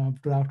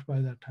draft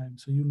by that time,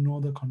 so you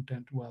know the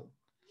content well.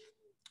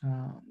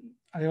 Uh,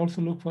 I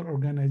also look for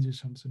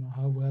organizations,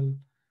 how well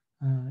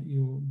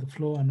the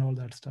flow and all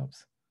that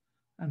stuff.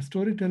 And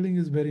storytelling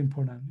is very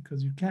important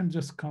because you can't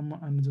just come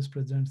and just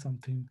present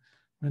something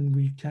when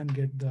we can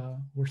get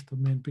what's the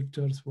main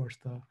pictures, what's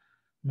the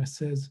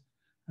message.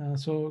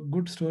 So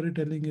good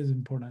storytelling is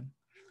important.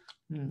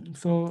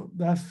 So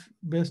that's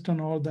based on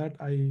all that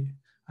I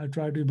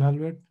try to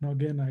evaluate. Now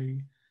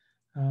again,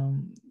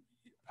 um,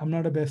 I'm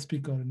not a best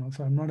speaker,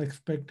 so I'm not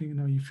expecting,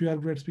 if you are a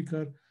great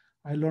speaker,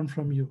 I learn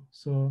from you.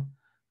 So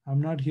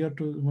I'm not here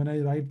to, when I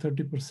write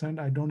 30%,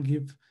 I don't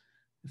give,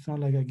 it's not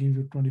like I give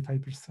you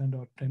 25%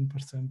 or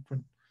 10%, but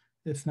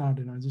it's not,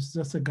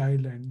 just a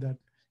guideline that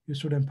you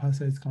should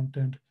emphasize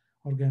content,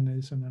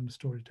 organization, and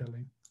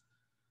storytelling.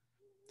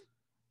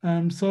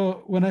 And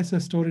so when I say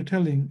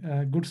storytelling,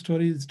 a good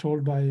story is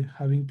told by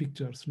having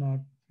pictures, not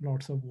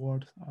lots of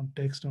words and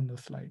text on the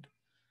slide.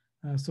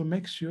 So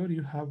make sure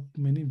you have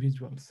many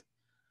visuals.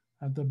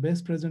 The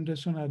best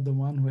presentation are the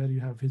one where you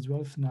have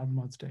visuals, not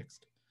much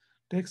text.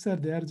 Texts are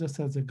there just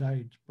as a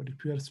guide, but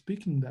if you are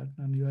speaking that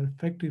and you are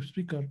effective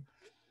speaker,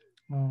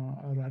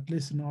 or at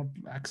least not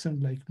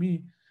accent like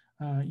me,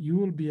 you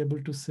will be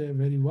able to say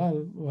very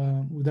well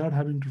without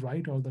having to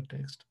write all the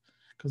text.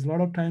 Because a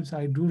lot of times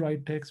I do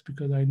write text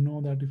because I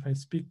know that if I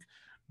speak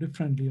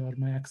differently or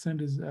my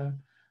accent is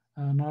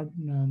not,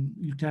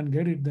 you can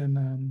get it,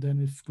 then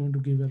it's going to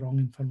give a wrong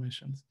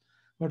information.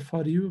 But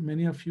for you,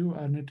 many of you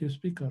are native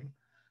speaker.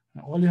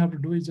 All you have to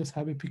do is just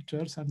have a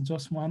pictures and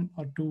just one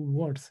or two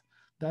words.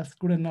 That's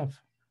good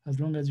enough as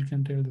long as you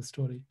can tell the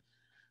story.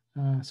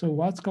 So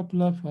watch a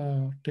couple of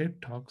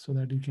TED Talks so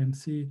that you can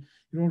see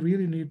you don't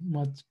really need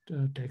much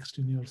text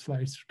in your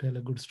slides to tell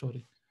a good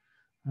story.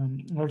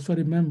 Also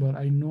remember,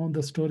 I know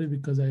the story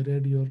because I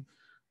read your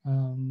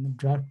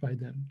draft by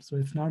then. So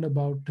it's not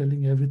about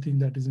telling everything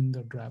that is in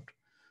the draft,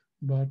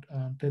 but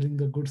telling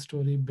the good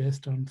story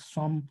based on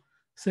some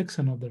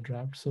section of the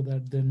draft so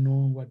that they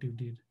know what you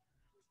did.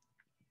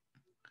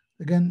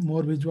 Again,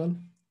 more visual.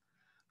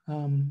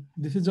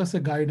 This is just a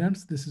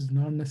guidance. This is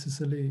not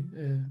necessarily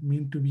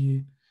mean to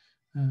be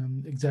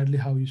exactly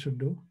how you should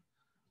do.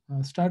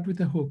 Start with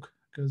a hook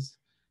because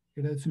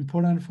it is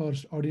important for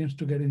audience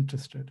to get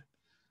interested.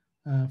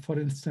 For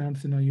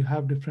instance, you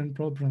have different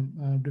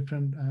problem,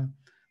 different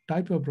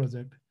type of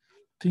project.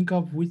 Think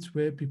of which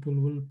way people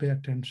will pay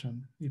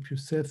attention. If you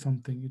say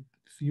something,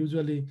 it's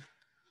usually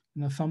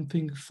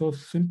something so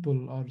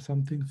simple or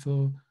something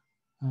so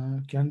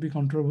can be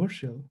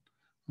controversial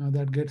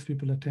that gets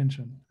people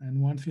attention. And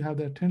once you have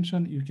the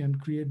attention, you can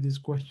create these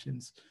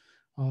questions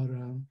or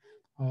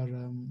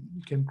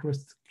you can create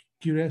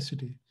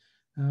curiosity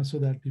so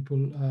that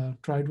people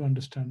try to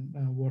understand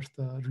what's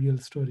the real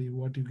story,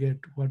 what you get,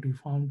 what you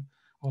found,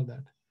 all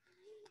that.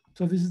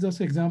 So this is just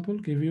an example.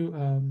 Give you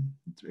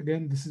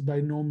again. This is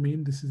by no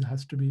mean. This is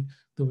has to be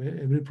the way.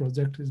 Every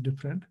project is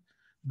different.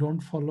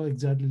 Don't follow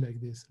exactly like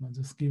this.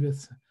 Just give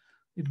us.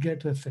 It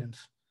gets a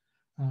sense.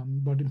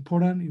 But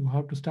important, you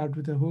have to start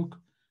with a hook.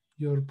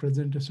 Your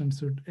presentation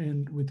should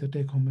end with a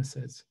take-home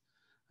message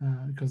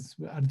because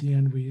at the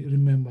end we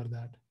remember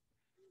that.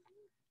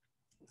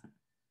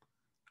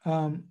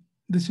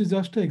 This is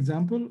just an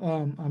example.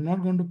 I'm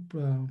not going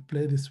to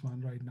play this one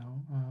right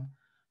now.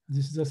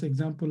 This is just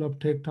example of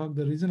TikTok.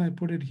 The reason I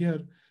put it here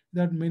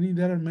that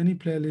there are many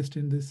playlists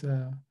in this.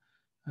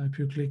 If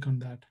you click on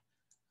that,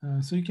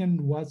 so you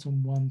can watch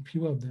one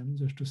few of them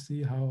just to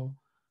see how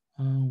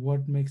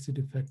what makes it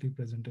effective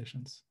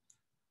presentations.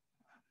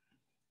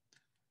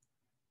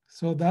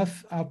 So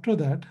that's after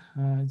that.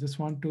 I just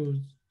want to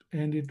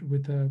end it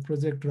with a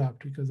project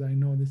draft because I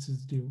know this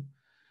is due.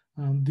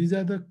 These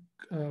are the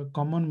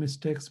common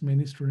mistakes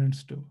many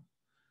students do.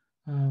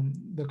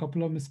 The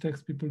couple of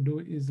mistakes people do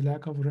is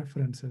lack of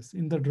references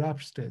in the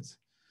draft stage.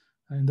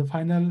 In the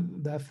final,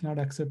 that's not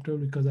acceptable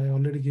because I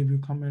already gave you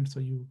comments,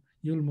 so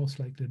you'll most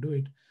likely do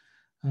it.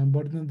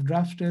 But in the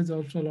draft stage,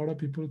 also a lot of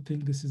people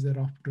think this is a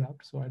rough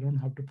draft, so I don't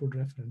have to put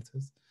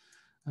references.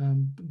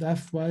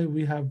 That's why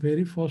we have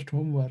very first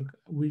homework.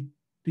 We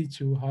teach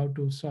you how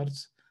to search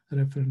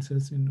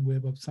references in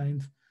Web of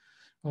Science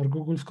or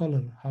Google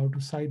Scholar, how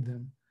to cite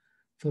them.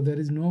 So there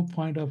is no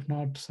point of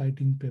not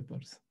citing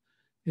papers.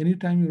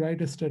 Anytime you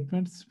write a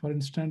statement, for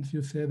instance,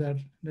 you say that,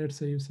 let's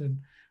say you said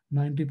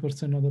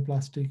 90% of the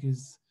plastic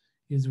is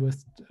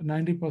waste,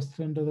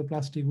 90% of the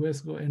plastic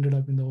waste ended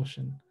up in the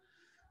ocean.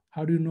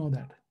 How do you know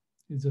that?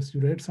 It's just you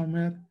read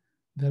somewhere.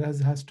 There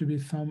has to be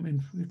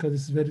some, because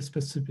it's very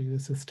specific.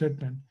 It's a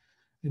statement.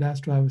 It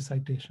has to have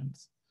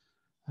citations.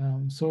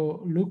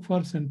 So look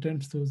for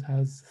sentence those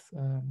has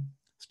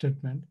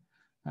statement,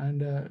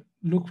 and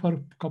look for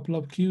a couple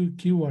of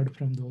keyword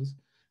from those,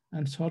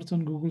 and search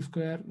on Google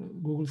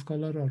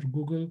Scholar or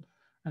Google,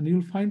 and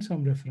you'll find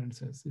some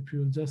references. If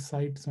you just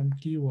cite some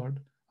keyword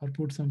or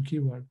put some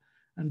keyword,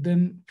 and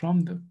then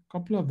from the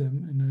couple of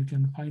them, you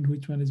can find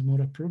which one is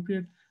more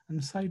appropriate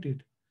and cite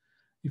it.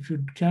 If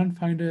you can't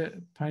find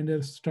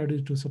a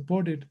study to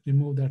support it,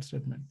 remove that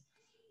statement.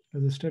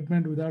 Because the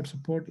statement without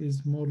support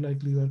is more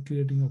likely you are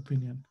creating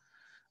opinion.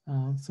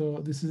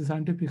 So this is a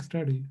scientific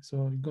study,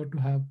 so you got to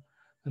have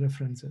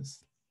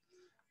references.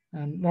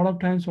 And a lot of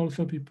times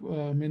also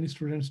people, many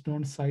students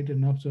don't cite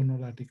enough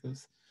journal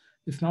articles.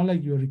 It's not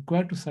like you're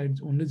required to cite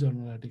only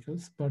journal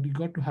articles, but you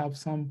got to have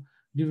some,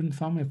 given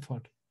some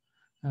effort,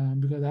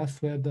 because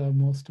that's where the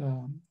most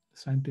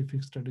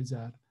scientific studies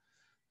are.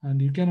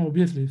 And you can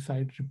obviously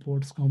cite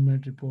reports,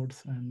 government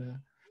reports, and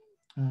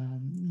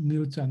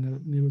news channel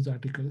news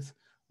articles,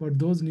 but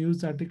those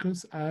news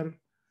articles are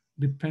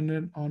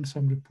dependent on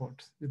some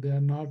reports. They are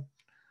not,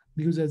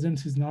 news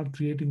agency is not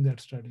creating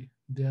that study,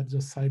 they are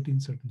just citing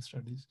certain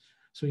studies,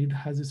 so it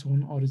has its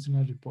own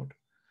original report.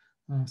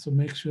 So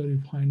make sure you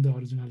find the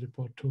original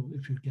report too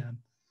if you can,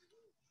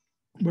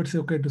 but it's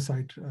okay to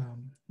cite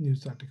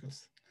news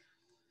articles,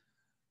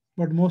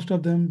 but most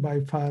of them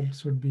by far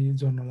should be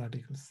journal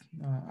articles,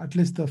 at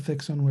least the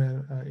section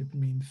where it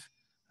means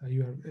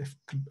you are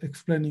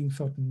explaining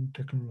certain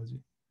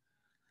technology.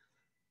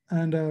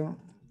 And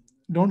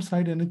don't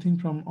cite anything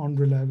from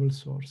unreliable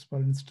source. For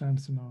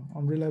instance,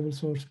 unreliable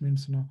source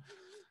means,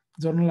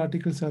 journal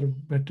articles are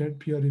vetted,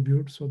 peer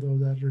reviewed, so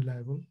those are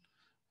reliable.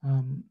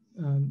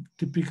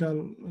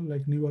 Typical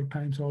like New York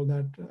Times, all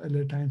that,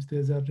 LA Times,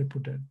 these are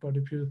reputed. But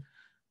if you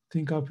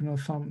think of,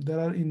 some, there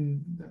are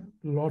in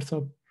lots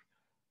of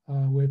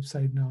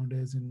website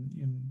nowadays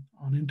in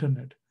on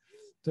internet.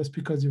 Just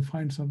because you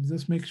find some,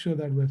 just make sure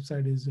that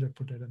website is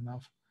reputed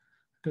enough,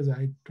 because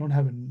I don't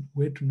have a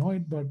way to know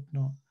it, but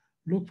no,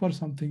 look for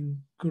something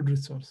good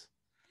resource,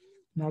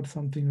 not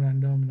something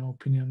random,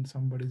 opinion,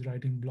 somebody's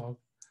writing blog.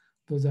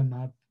 Those are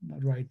not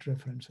right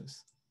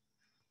references.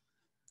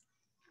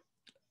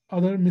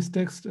 Other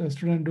mistakes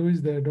students do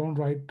is they don't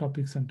write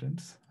topic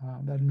sentence.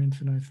 That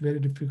means, it's very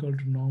difficult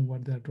to know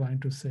what they're trying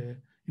to say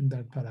in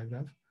that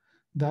paragraph.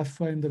 That's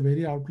why in the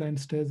very outline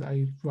stage,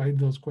 I write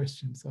those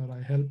questions, or I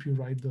help you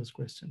write those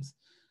questions.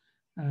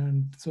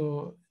 And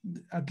so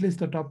at least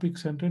the topic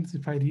sentence,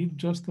 if I read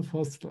just the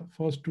first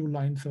two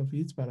lines of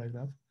each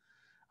paragraph,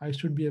 I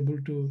should be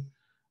able to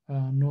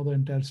know the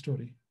entire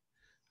story.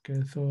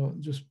 Okay, so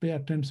just pay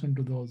attention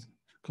to those,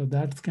 because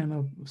that's kind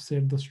of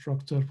set the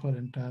structure for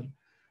entire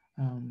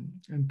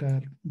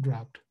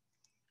draft.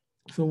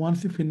 So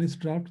once you finish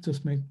draft,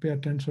 just pay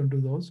attention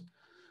to those.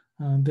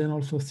 Then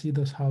also see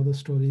this how the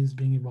story is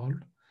being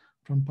evolved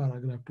from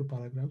paragraph to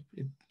paragraph.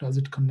 Does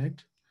it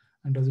connect,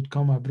 and does it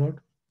come abroad?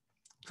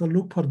 So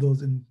look for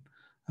those in.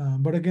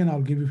 But again,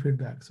 I'll give you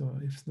feedback. So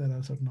if there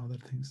are certain other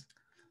things.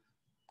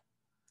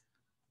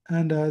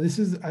 And this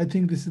is, I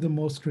think, this is the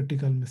most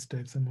critical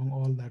mistakes among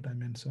all that I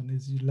mentioned,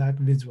 is you lack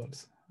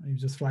visuals. You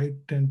just write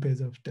 10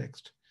 pages of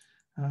text.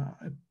 Uh,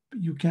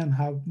 you can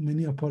have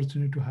many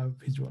opportunity to have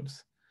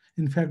visuals.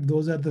 In fact,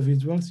 those are the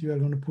visuals you are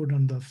going to put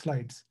on the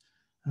slides.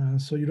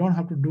 So you don't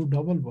have to do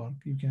double work.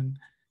 You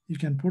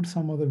can put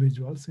some of the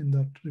visuals in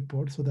that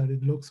report so that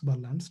it looks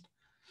balanced.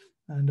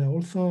 And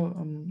also,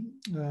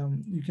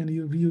 you can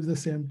use the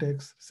same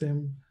text,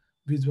 same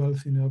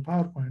visuals in your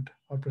PowerPoint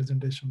or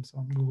presentations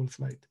on Google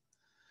Slide.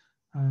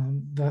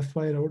 That's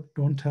why I wrote,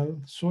 don't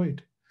tell, show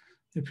it.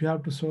 If you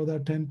have to show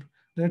that 10,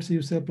 let's say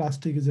you say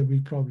plastic is a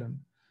big problem,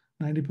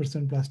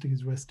 90% plastic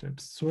is wasted.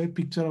 Show a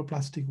picture of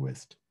plastic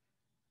waste.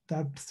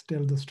 That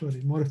tells the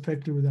story more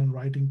effectively than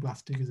writing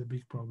plastic is a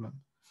big problem.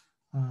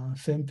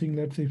 Same thing,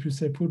 let's say if you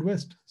say food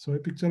waste, show a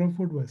picture of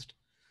food waste,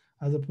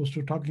 as opposed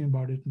to talking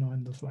about it now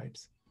in the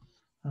slides.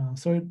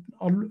 So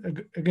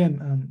it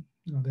again,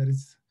 there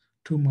is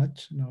too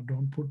much.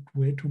 Don't put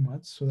way too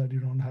much so that you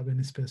don't have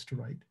any space to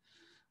write.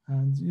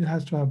 And it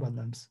has to have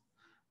balance.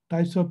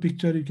 Types of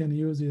picture you can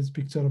use is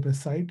picture of a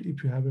site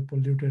if you have a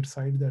polluted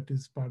site that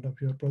is part of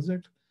your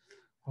project,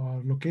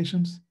 or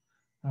locations.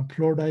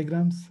 Flow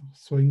diagrams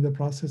showing the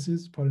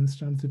processes. For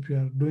instance, if you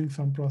are doing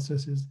some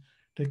processes,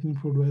 taking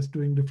food waste,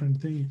 doing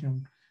different thing, you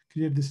can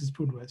create, this is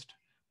food waste.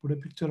 Put a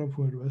picture of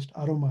food waste,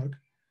 arrow mark.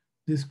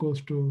 This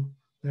goes to,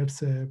 let's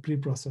say,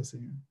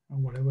 pre-processing or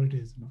whatever it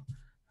is.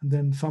 And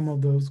then some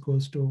of those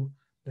goes to,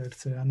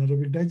 let's say,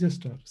 anaerobic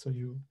digester. So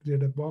you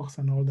create a box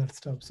and all that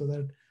stuff so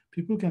that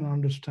people can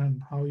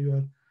understand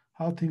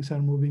how things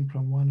are moving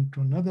from one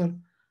to another,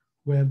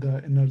 where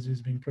the energy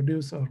is being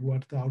produced, or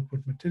what the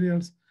output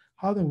materials,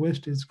 how the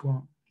waste is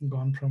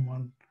gone from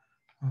one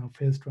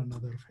phase to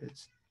another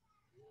phase.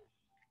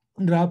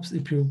 Graphs,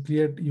 if you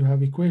create, you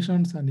have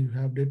equations and you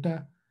have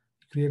data,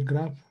 create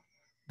graph,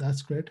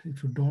 that's great.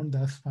 If you don't,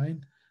 that's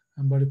fine.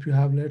 But if you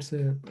have, let's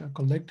say,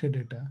 collected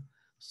data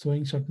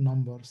showing certain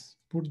numbers,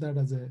 put that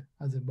as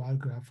a bar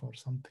graph or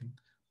something,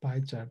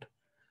 pie chart,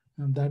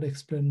 and that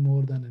explain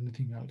more than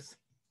anything else.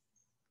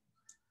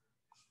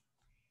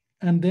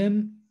 And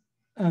then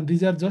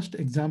these are just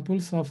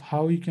examples of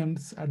how you can,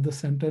 at the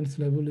sentence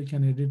level, you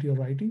can edit your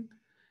writing.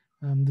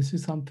 This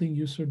is something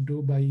you should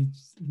do by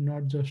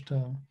not just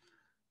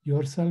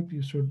yourself.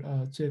 You should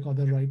check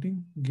other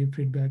writing, give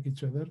feedback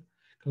each other,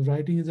 because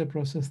writing is a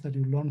process that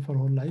you learn for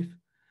whole life.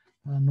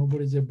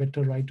 Nobody is a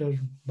better writer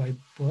by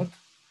birth.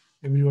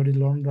 Everybody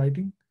learn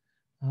writing.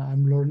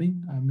 I'm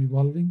learning, I'm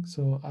evolving,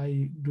 so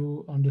I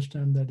do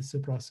understand that it's a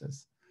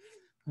process.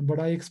 But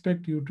I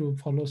expect you to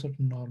follow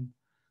certain norm.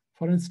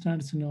 For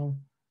instance,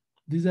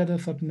 these are the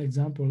certain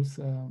examples.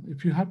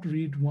 If you have to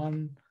read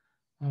one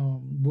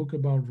book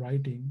about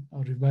writing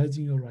or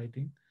revising your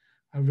writing,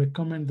 I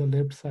recommend the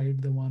left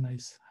side, the one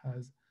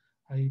has,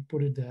 I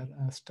put it there,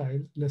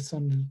 Style,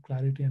 Lesson,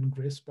 Clarity and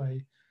Grace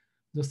by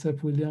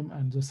Joseph William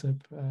and Joseph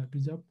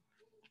Bijab.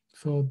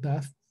 So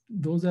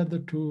those are the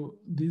two.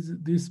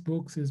 These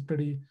books is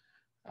pretty.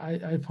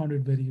 I found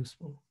it very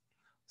useful.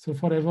 So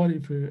forever,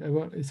 if you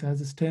ever, it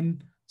has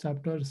 10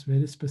 chapters,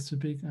 very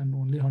specific and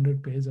only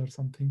 100 pages or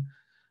something.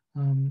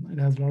 It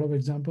has a lot of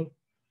example.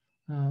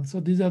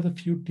 So these are the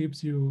few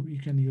tips you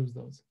can use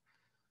those.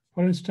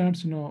 For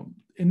instance,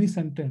 any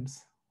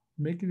sentence,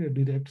 make it a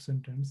direct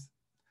sentence.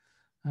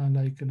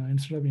 Like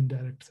instead of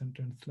indirect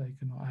sentence, like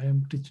I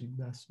am teaching,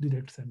 that's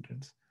direct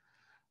sentence.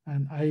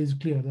 And I is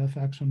clear, that's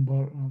action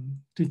verb.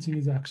 Teaching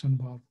is action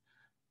verb.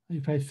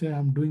 If I say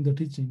I'm doing the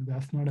teaching,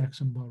 that's not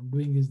action verb.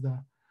 Doing is the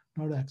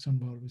not action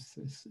verb.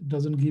 It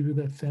doesn't give you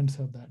the sense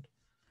of that.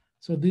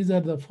 So these are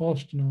the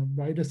first,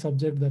 write a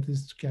subject that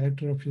is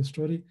character of your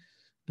story.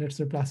 Let's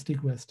say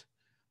plastic waste.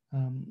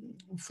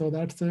 So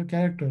that's the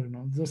character,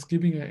 just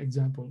giving an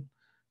example.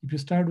 If you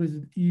start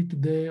with eat,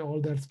 they,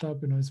 all that stuff,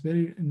 it's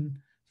very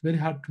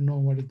hard to know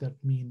what does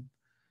that mean.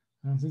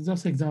 So it's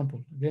just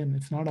example. Again,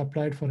 it's not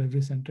applied for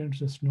every sentence.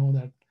 Just know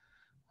that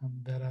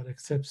there are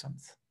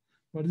exceptions.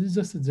 But this is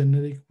just a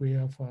generic way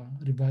of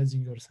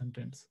revising your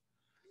sentence.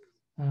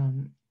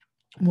 Um,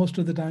 Most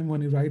of the time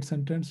when you write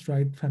sentence,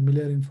 write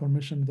familiar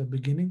information at the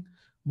beginning,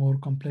 more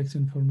complex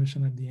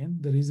information at the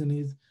end. The reason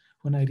is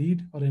when I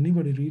read or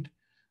anybody read,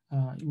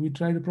 we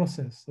try to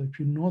process. So if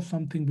you know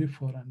something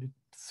before and it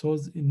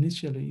shows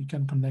initially, you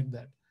can connect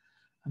that,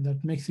 and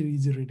that makes it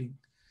easy reading.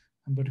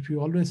 But if you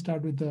always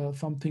start with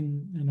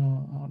something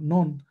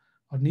known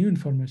or new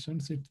information,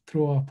 so it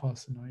throw off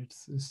us.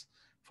 It's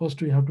first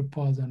we have to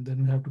pause and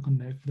then we have to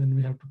connect, then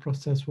we have to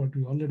process what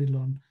we already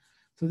learned.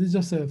 So this is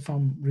just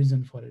some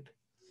reason for it.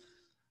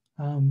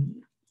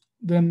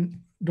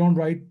 Then don't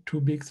write too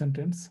big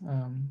sentence.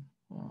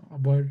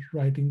 Avoid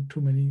writing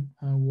too many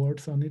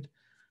words on it,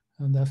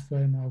 and that's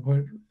why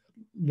avoid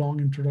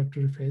long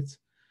introductory phase.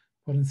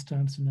 For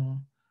instance,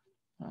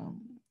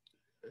 um,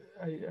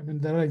 I mean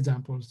there are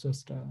examples.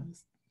 Just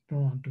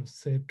don't want to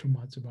say too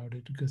much about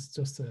it because it's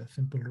just a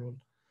simple rule.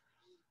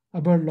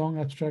 Avoid long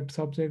abstract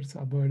subjects.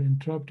 Avoid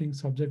interrupting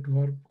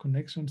subject-verb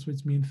connections,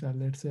 which means that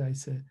let's say I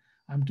say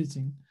I'm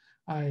teaching.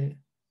 I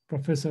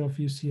professor of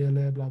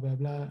UCLA, blah blah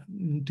blah,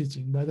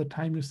 teaching. By the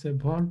time you say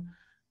verb,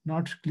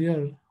 not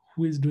clear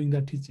who is doing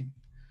that teaching.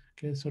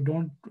 Okay, so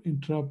don't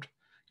interrupt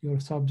your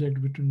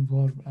subject between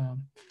verb.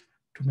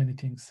 Too many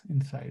things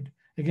inside.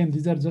 Again,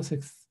 these are just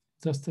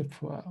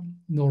a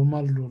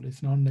normal rule.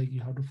 It's not like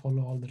you have to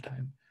follow all the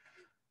time.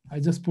 I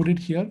just put it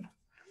here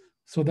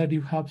so that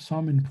you have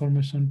some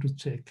information to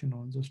check,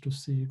 just to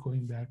see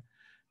going back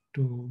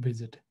to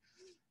visit.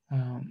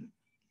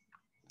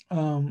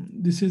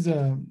 This is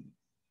a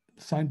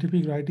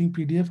scientific writing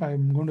PDF.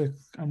 I'm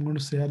going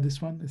to share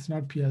this one. It's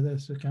not Piazza,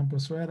 it's a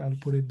Campusware. I'll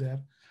put it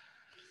there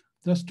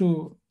just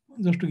to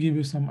give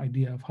you some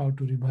idea of how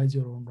to revise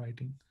your own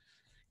writing,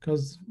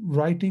 because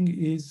writing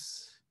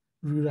is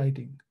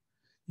rewriting.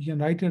 You can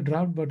write a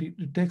draft, but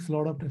it takes a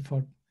lot of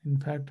effort. In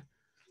fact,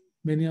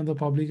 many of the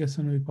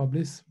publications we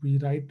publish, we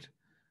write,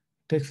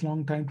 takes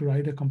long time to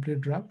write a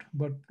complete draft,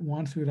 but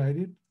once we write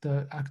it,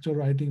 the actual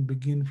writing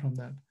begin from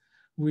that.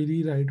 We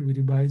rewrite, we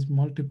revise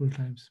multiple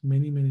times,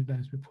 many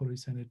times before we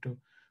send it to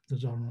the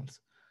journals.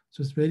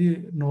 So it's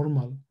very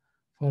normal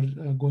for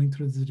going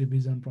through this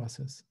revision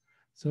process.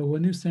 So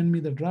when you send me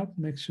the draft,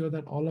 make sure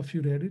that all of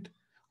you read it,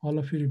 all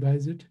of you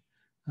revise it,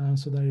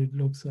 so that it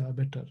looks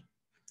better.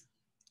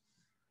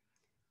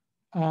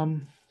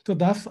 So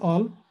that's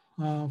all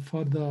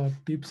for the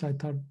tips I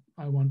thought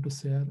I want to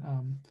share.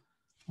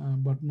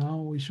 But now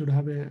we should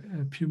have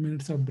a few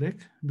minutes of break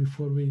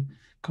before we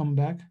come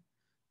back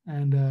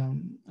and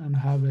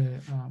have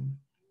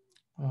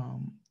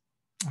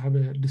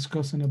a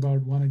discussion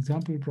about one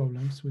example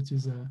problems, which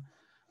is a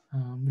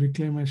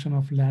reclamation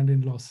of land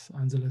in Los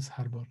Angeles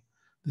Harbor.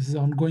 This is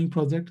an ongoing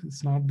project.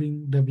 It's not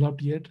being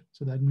developed yet,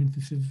 so that means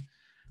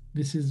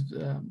this is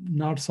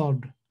not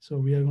solved. So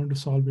we are going to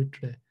solve it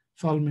today.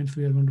 Solve means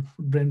we are going to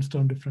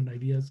brainstorm different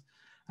ideas,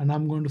 and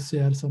I'm going to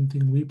share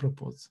something we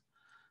propose.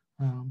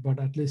 But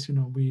at least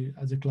we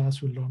as a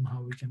class will learn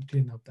how we can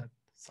clean up that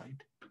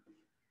site.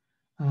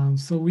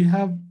 So we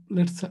have,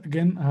 let's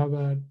again have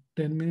a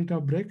 10-minute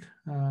of break.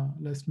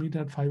 Let's meet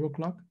at 5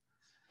 o'clock,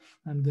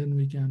 and then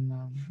we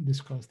can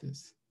discuss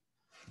this.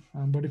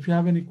 But if you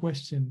have any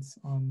questions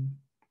on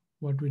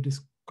what we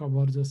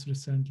discovered just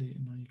recently,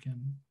 you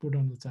can put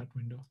on the chat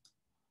window.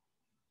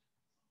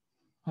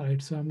 All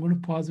right, so I'm going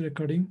to pause the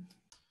recording.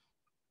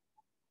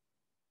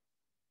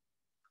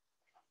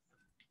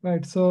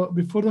 Right, so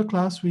before the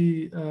class,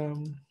 we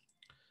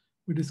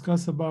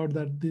discussed about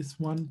that this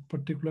one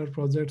particular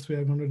projects we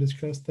are going to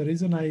discuss. The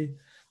reason I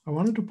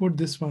wanted to put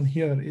this one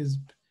here is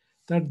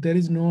that there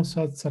is no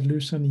such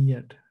solution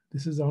yet.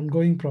 This is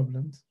ongoing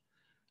problems,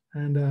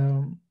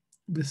 and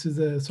this is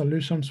the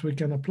solutions we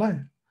can apply.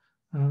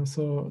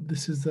 So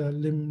this is a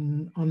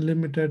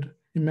unlimited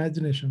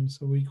imagination.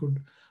 So we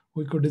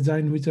could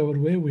design whichever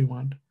way we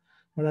want.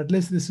 but at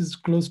least this is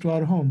close to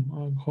our home.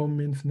 Our home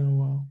means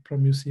now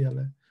from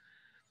UCLA.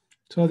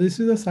 So this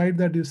is a site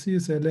that you see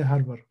is LA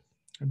Harbor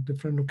at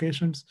different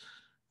locations.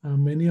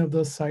 Many of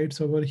the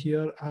sites over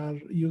here are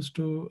used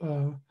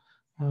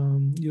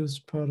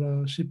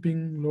for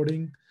shipping,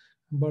 loading,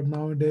 but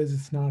nowadays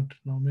it's not.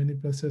 Now many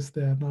places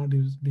they are not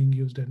being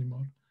used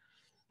anymore.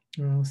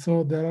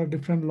 So there are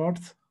different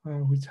lots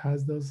which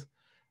has those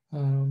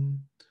um,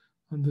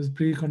 and this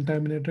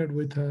pre-contaminated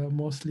with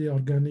mostly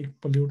organic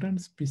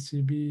pollutants,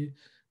 PCB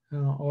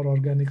or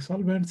organic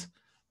solvents,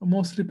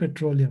 mostly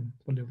petroleum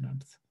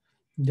pollutants,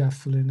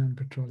 gasoline and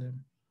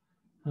petroleum.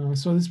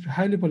 So it's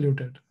highly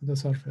polluted the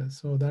surface.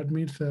 So that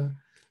means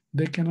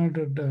they cannot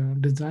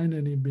design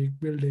any big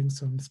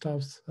buildings and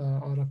stuffs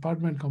or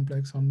apartment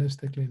complex unless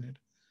they clean it.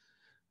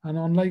 And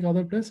unlike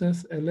other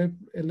places, LA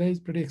is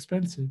pretty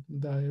expensive.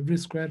 Every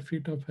square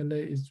feet of LA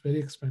is very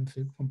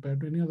expensive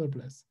compared to any other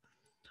place.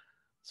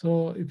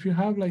 So if you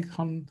have like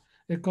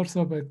acres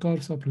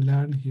of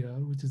land here,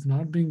 which is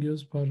not being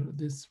used for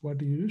this what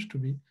it used to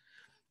be,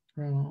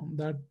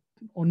 that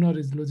owner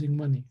is losing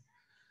money.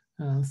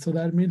 So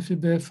that means if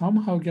they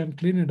somehow can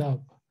clean it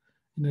up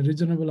in a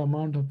reasonable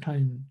amount of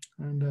time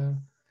and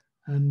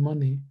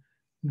money,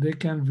 they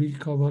can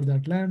recover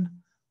that land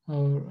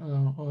or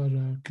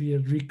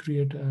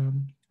recreate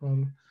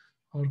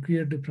or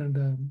create different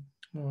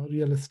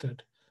real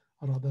estate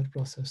or other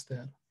process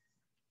there.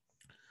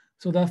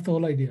 So that's the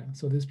whole idea.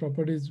 So these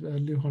properties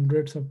value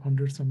hundreds of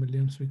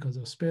millions because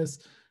of space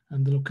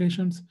and the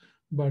locations,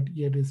 but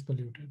yet is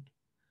polluted.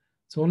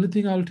 So only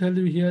thing I'll tell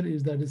you here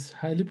is that it's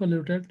highly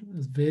polluted.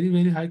 It's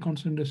very high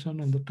concentration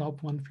on the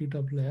top 1 feet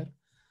of layer,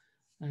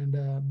 and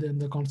then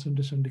the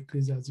concentration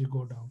decreases as you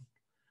go down.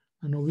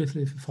 And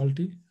obviously it's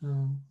salty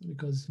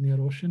because near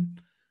ocean,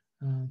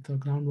 the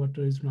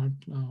groundwater is not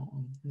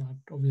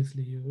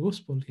obviously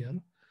useful here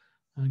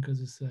because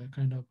it's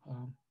kind of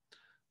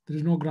there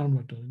is no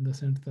groundwater in the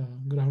sense the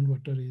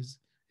groundwater is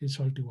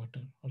salty water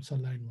or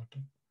saline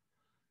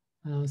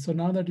water. So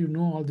now that you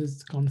know all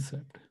this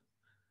concept,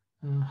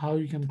 how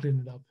you can clean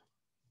it up.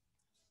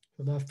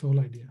 So that's the whole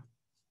idea.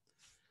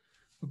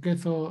 Okay,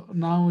 so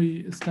now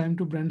it's time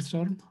to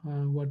brainstorm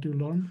what you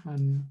learn,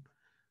 and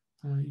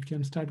you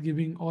can start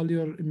giving all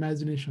your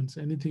imaginations,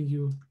 anything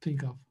you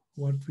think of,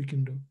 what we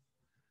can do.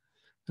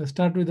 Let's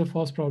start with the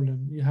first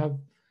problem. You have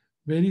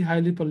very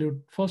highly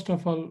polluted. First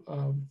of all,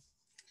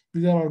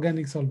 these are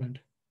organic solvent.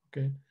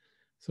 Okay,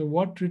 so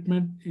what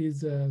treatment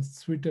is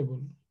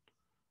suitable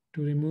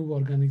to remove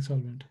organic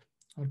solvent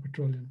or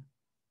petroleum?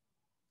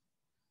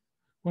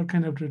 What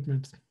kind of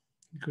treatments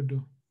you could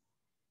do?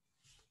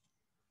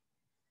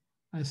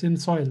 As in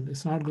soil,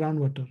 it's not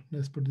groundwater.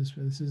 Let's put this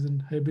way. This is in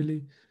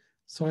heavily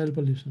soil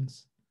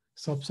pollutions,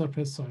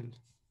 subsurface soil.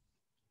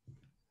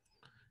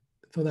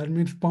 So that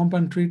means pump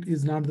and treat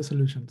is not the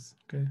solutions.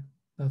 Okay,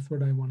 that's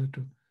what I wanted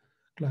to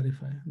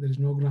clarify. There is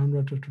no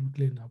groundwater to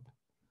clean up.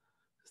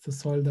 It's the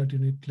soil that you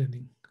need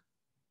cleaning.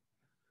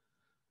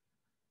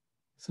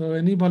 So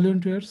any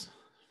volunteers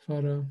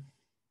for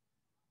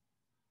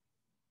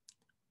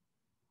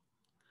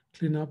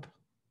clean up?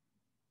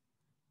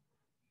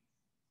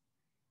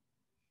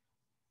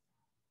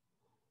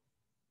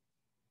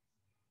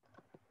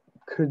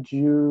 Could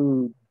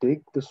you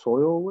dig the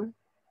soil away?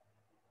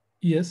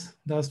 Yes,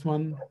 that's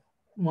one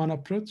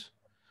approach.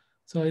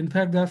 So in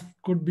fact, that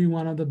could be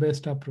one of the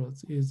best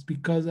approach is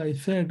because I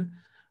said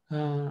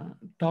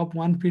top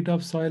 1 feet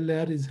of soil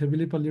layer is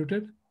heavily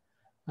polluted.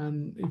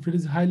 And if it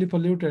is highly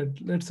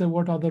polluted, let's say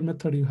what other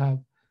method you have.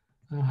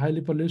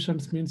 Highly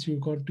pollutions means you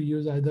got to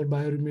use either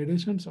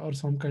bioremediations or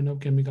some kind of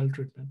chemical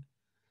treatment.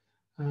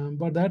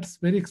 But that's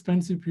very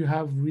expensive if you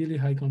have really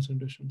high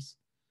concentrations.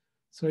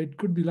 So it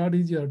could be a lot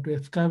easier to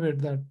excavate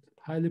that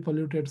highly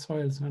polluted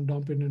soils and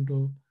dump it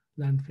into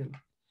landfill.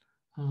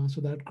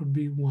 So that could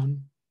be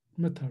one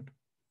method.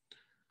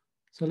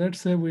 So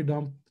let's say we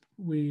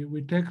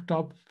take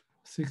top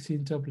 6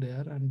 inch of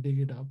layer and dig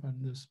it up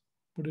and just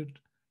put it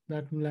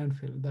back in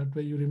landfill. That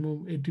way you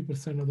remove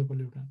 80% of the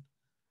pollutant.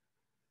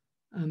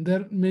 And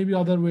there may be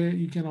other way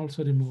you can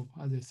also remove,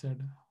 as I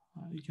said.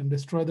 You can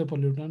destroy the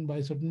pollutant by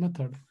certain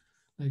method,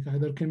 like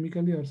either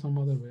chemically or some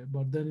other way,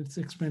 but then it's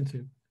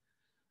expensive.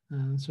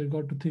 So you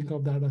got to think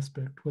of that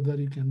aspect, whether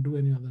you can do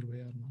any other way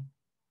or not.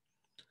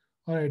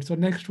 All right, so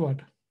next what?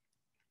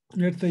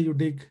 Let's say you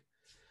dig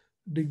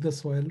the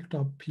soil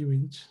top few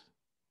inch.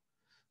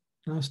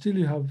 Now still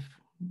you have,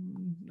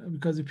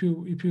 because if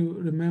you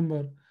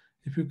remember,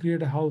 if you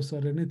create a house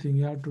or anything,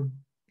 you have to,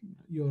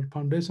 your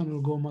foundation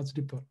will go much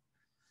deeper.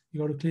 You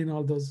got to clean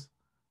all those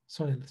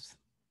soils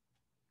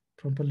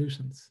from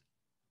pollutions.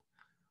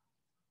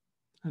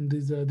 And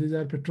these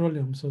are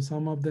petroleum, so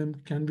some of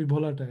them can be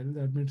volatile.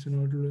 That means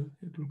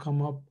it will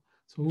come up.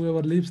 So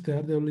whoever lives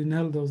there, they will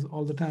inhale those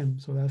all the time.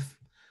 So that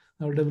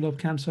will develop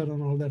cancer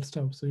and all that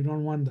stuff. So you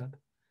don't want that.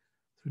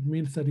 So it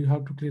means that you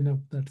have to clean up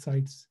that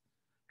sites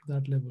to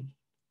that level.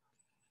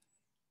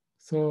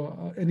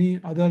 So any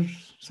other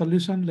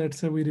solution? Let's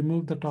say we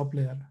remove the top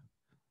layer,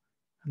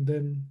 and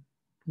then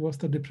what's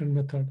the different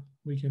method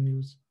we can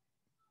use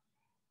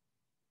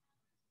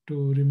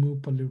to remove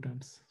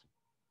pollutants.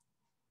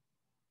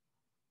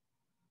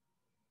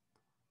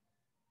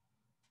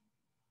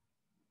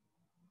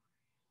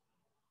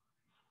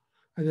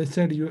 As I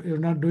said, you're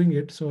not doing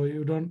it, so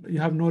you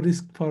have no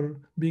risk for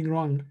being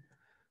wrong.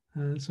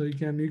 So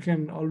you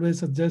can always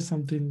suggest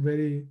something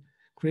very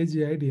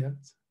crazy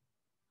ideas.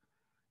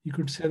 You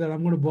could say that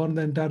I'm going to burn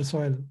the entire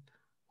soil,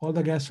 all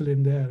the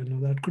gasoline there.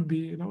 That could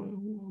be,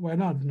 why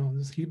not?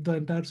 Just heat the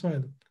entire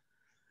soil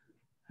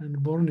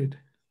and burn it.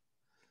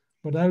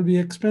 But that will be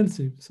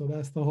expensive. So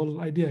that's the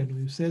whole idea.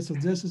 You say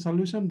suggest a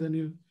solution, then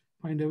you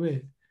find a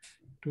way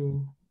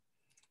to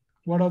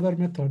what other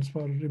methods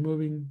for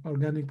removing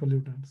organic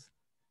pollutants.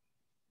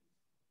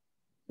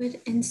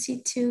 Would in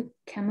situ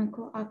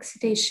chemical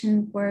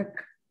oxidation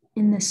work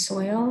in the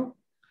soil?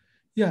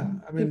 Yeah,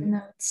 I mean, even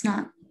though it's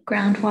not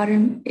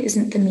groundwater,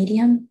 isn't the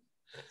medium?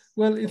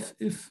 Well,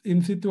 if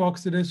in situ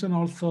oxidation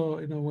also,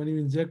 when you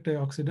inject a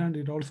oxidant,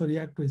 it also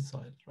reacts with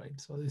soil, right?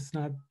 So it's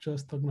not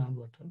just the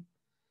groundwater.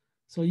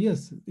 So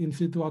yes, in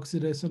situ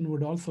oxidation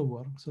would also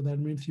work. So that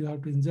means you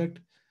have to inject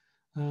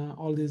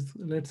all these,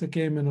 let's say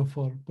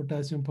KMNO4,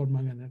 potassium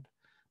permanganate,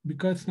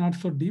 because it's not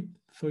so deep.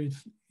 So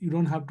you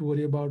don't have to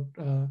worry about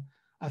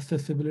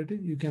accessibility.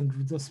 You can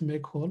just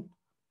make hole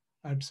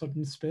at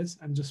certain space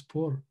and just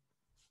pour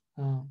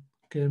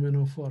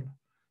KMNO4.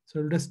 So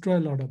it'll destroy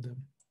a lot of them.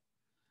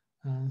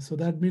 So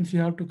that means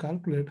you have to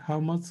calculate how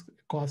much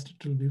cost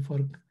it will be for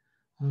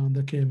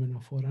the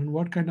KMNO4 and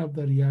what kind of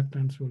the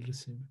reactants will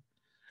receive.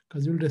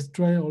 Because you'll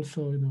destroy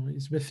also,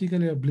 it's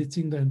basically a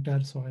bleaching the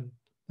entire soil.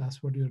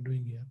 That's what you're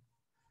doing here.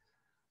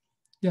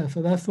 Yeah,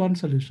 so that's one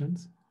solution.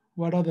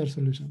 What other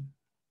solution?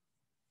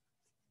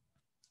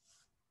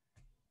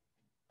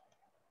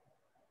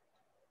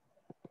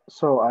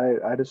 So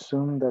I'd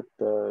assume that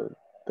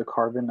the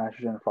carbon,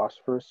 nitrogen,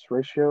 phosphorus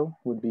ratio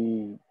would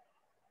be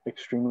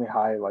extremely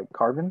high, like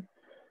carbon.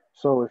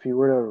 So if you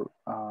were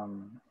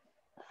to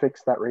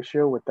fix that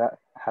ratio, would that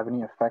have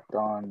any effect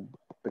on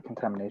the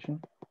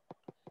contamination?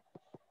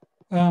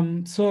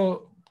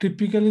 So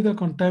typically the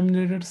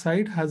contaminated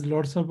site has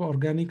lots of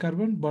organic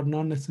carbon, but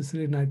not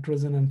necessarily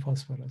nitrogen and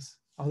phosphorus.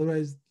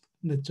 Otherwise,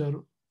 nature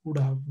would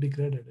have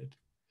degraded it.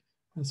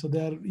 And so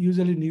they are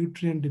usually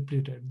nutrient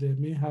depleted. They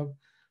may have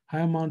high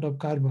amount of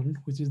carbon,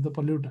 which is the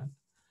pollutant,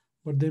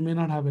 but they may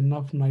not have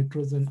enough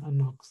nitrogen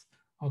and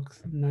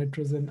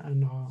nitrogen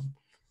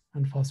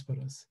and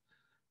phosphorus.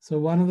 So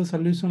one of the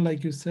solution,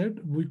 like you said,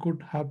 we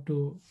could have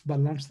to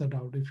balance that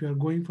out. If you are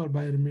going for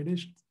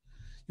bioremediation,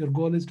 your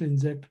goal is to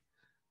inject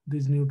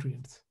these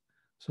nutrients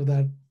so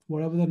that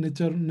whatever the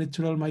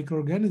natural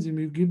microorganism,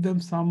 you give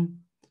them some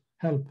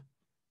help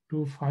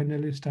to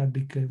finally start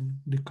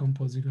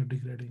decomposing or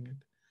degrading it.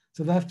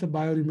 So that's the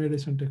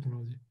bioremediation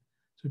technology.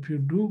 So if you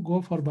do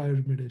go for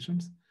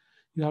bioremediations,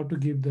 you have to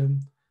give them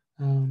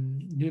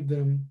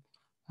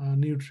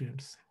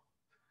nutrients.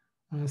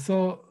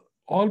 So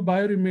all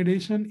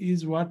bioremediation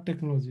is what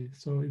technology.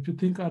 So if you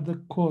think at the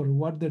core,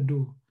 what they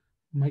do,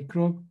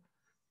 microbe,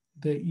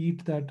 they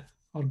eat that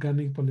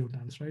organic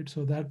pollutants, right?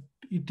 So that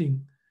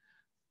eating,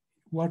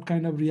 what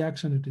kind of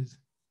reaction it is.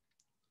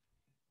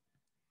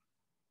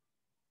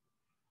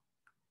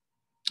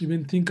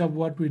 Even think of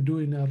what we do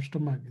in our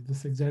stomach.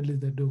 This exactly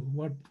they do.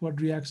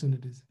 What reaction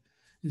it is?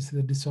 Is it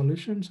a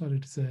dissolution or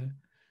it's a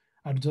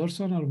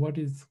adsorption or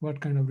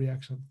what kind of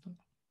reaction?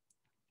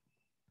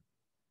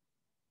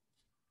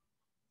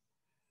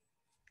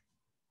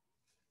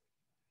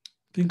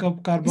 Think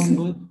of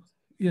carbon.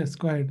 Yes,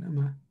 go ahead,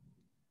 Emma.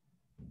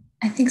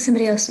 I think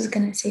somebody else was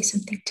going to say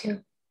something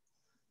too.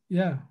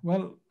 Yeah,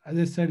 well, as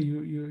I said,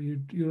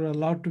 you're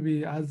allowed to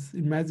be as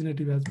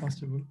imaginative as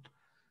possible.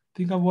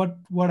 Think of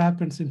what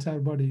happens inside our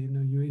body.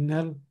 You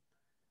inhale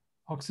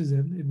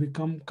oxygen, it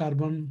become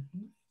carbon,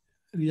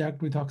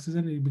 react with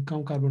oxygen, it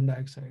become carbon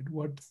dioxide.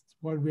 What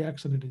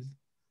reaction it is?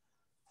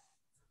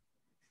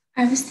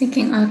 I was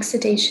thinking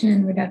oxidation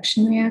and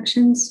reduction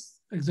reactions.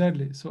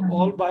 Exactly. So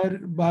all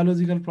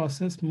biological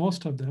process,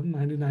 most of them,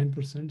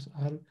 99%,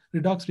 are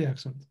redox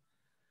reactions.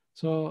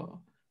 So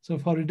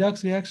for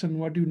redox reaction,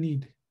 what do you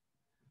need?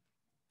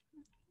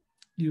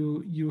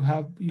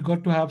 You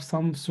got to have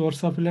some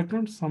source of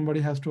electrons. Somebody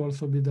has to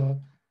also be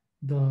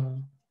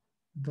the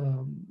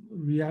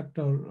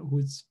reactor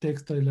which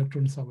takes the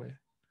electrons away.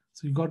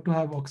 So you got to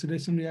have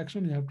oxidation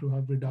reaction, you have to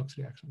have redox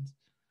reactions.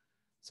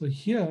 So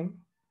here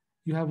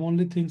you have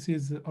only things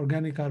is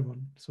organic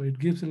carbon. So it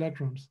gives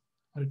electrons,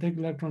 or it takes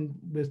electron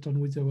based on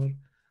whichever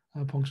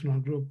functional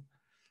group.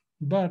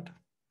 But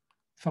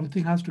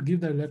something has to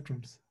give the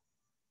electrons,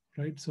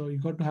 right? So you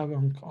got to have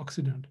an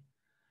oxidant.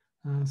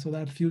 So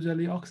that's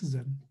usually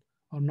oxygen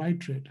or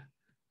nitrate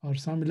or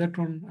some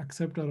electron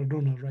acceptor or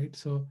donor, right?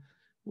 So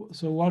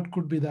what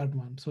could be that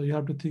one? So you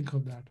have to think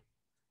of that,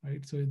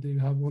 right? So you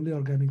have only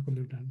organic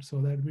pollutant.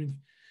 So that means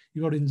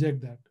you got to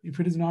inject that. If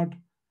it is not,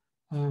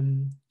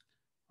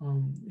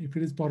 if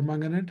it is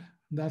permanganate,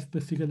 that's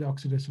basically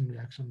oxidation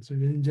reaction. So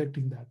you're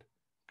injecting that.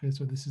 Okay,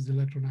 so this is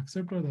electron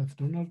acceptor, that's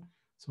donor.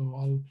 So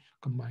all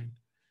combined.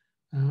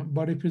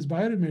 But if it's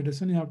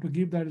bioremediation, you have to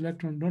give that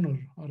electron donor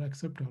or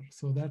acceptor.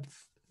 So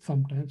that's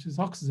sometimes it's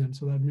oxygen.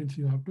 So that means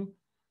you have to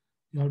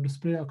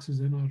spray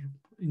oxygen or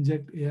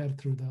inject air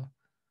through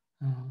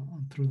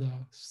the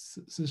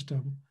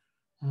system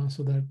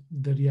so that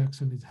the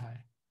reaction is high.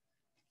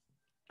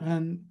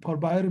 And for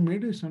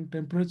bioremediation,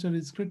 temperature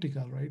is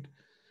critical, right?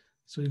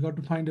 So you got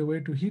to find a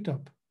way to heat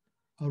up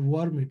or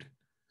warm it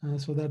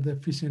so that the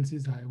efficiency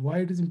is high. Why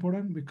it is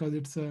important? Because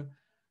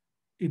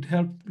it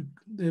helps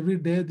every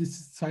day this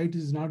site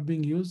is not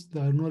being used,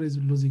 the owner is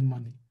losing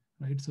money,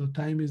 right? So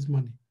time is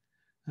money.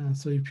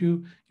 So if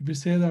you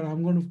say that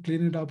I'm going to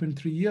clean it up in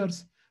 3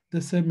 years, they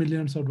save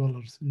millions of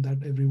dollars in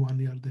that every 1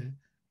 year they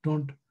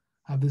don't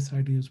have this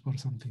site used for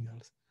something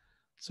else.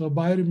 So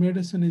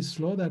bioremediation is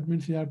slow. That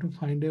means you have to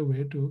find a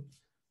way to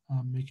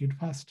make it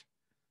fast.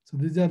 So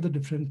these are the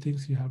different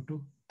things you have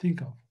to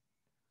think of.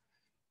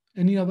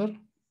 Any other?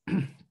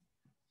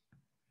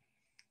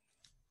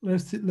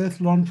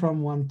 let's learn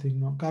from one thing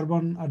now.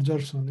 Carbon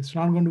adsorption. It's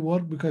not going to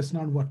work because it's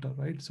not water,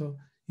 right? So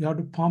you have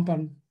to pump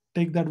and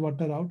take that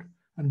water out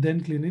and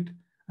then clean it.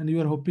 And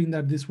you are hoping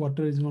that this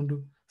water is going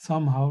to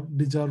somehow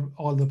dissolve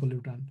all the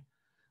pollutant.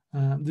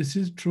 This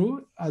is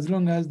true as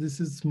long as this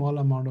is small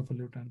amount of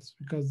pollutants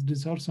because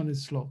desorption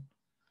is slow.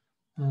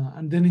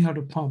 And then you have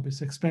to pump.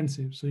 It's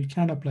expensive, so you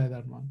can't apply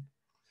that one.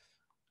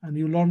 And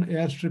you learn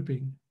air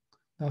stripping.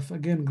 That's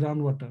again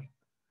groundwater.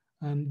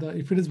 And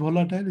if it is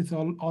volatile, it's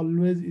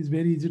always is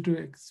very easy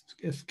to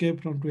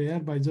escape from to air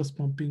by just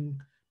pumping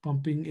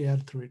air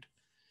through it.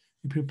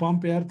 If you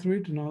pump air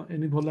through it,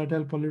 any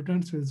volatile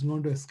pollutants is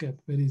going to escape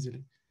very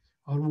easily,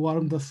 or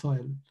warm the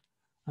soil.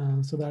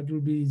 So that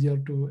will be easier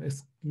to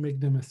make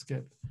them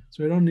escape.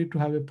 So you don't need to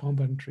have a pump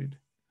and treat.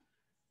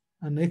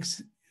 And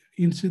next,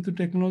 in situ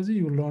technology,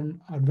 you learn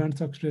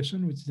advanced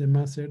oxidation, which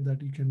Gemma said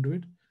that you can do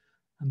it.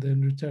 And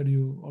then Richard,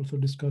 you also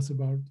discuss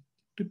about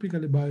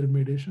typically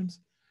bioremediations.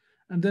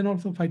 And then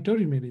also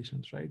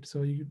phytoremediations, right?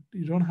 So you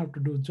don't have to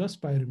do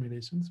just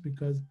bioremediations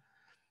because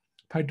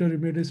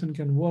phytoremediation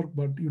can work,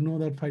 but you know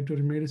that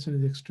phytoremediation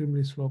is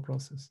extremely slow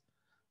process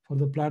for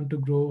the plant to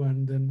grow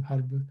and then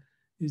herb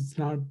is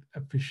not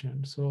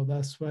efficient. So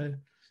that's why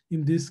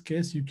in this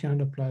case, you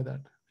can't apply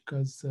that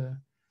because you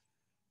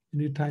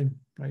need time,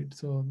 right?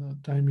 So the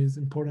time is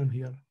important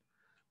here.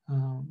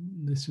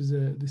 This is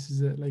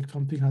a like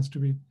something has to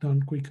be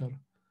done quicker.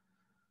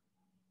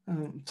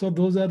 So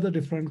those are the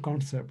different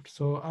concepts.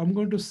 So I'm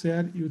going to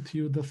share with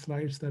you the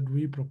slides that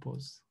we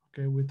propose,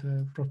 okay, with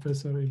a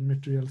professor in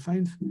material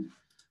science.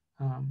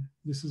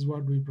 This is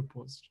what we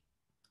proposed,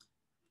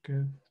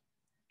 okay.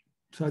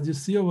 So as you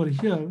see over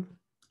here,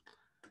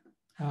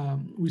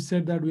 we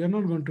said that we are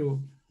not going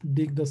to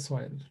dig the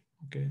soil,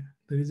 okay.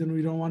 The reason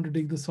we don't want to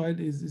dig the soil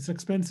is it's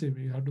expensive.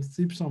 You have to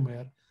ship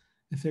somewhere.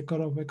 It's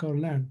acre of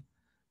land.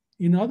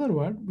 In other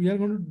words, we are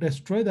going to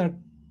destroy that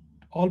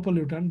all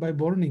pollutant by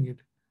burning it.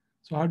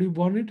 So how do you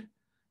burn it?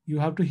 You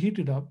have to heat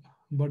it up.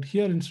 But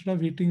here, instead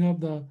of heating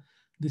up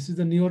this is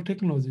the newer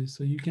technology.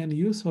 So you can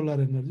use solar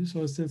energy.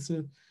 So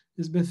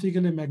it's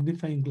basically a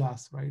magnifying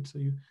glass, right? So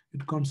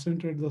it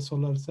concentrates the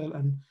solar cell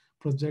and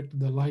project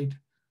the light,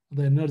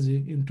 the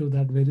energy into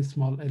that very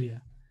small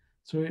area.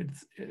 So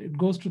it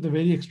goes to the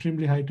very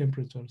extremely high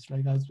temperatures,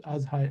 like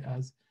as high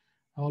as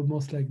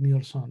almost like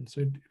near sun.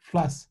 So it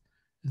flashes,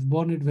 it's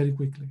burn it very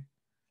quickly.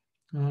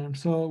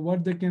 So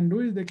what they can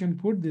do is they can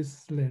put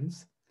this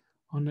lens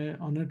on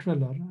a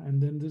trailer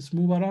and then just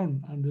move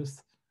around and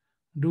just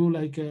do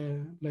like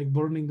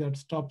burning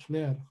that top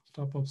layer,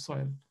 top of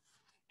soil,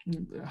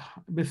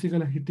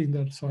 basically hitting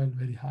that soil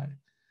very high.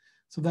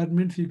 So that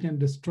means you can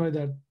destroy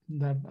that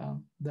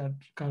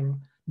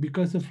carbon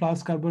because of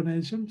flash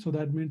carbonization. So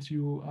that means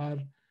you are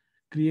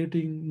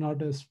creating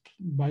not a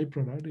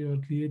byproduct, you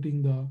are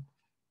creating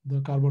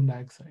the carbon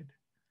dioxide,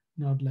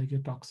 not like a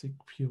toxic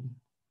fume.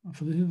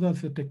 So this is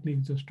just a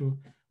technique just to,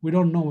 we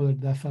don't know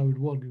that that's how it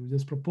works. We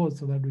just propose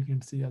so that we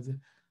can see as a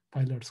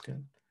pilot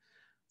scale.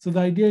 So the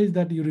idea is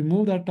that you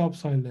remove that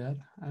topsoil layer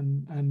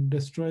and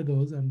destroy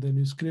those, and then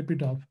you scrape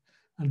it off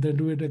and then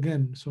do it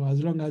again. So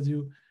as long as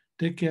you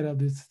take care of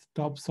this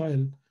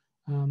topsoil,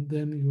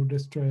 then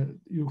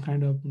you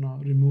kind of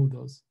remove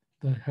those,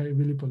 the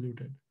heavily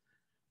polluted.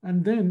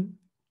 And then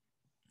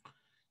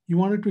you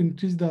wanted to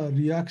increase the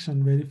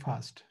reaction very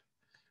fast.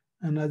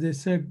 And as I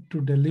said,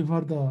 to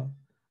deliver the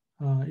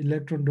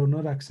electron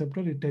donor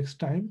acceptor, it takes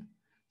time.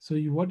 So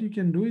what you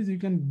can do is you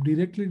can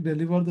directly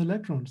deliver the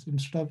electrons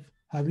instead of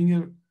having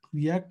a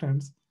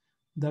reactants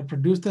that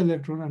produce the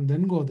electron and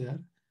then go there.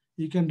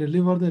 You can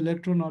deliver the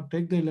electron or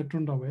take the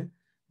electron away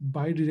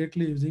by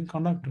directly using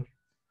conductor.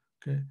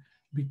 Okay,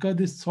 because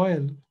this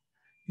soil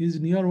is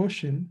near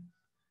ocean,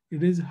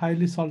 it is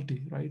highly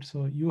salty, right?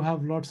 So you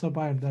have lots of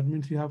iron. That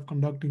means you have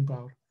conducting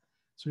power.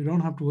 So you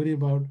don't have to worry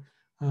about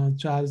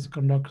charge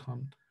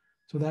conduction.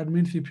 So that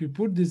means if you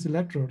put these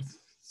electrodes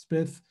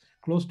space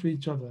close to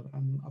each other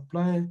and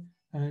apply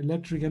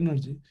electric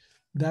energy,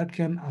 that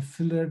can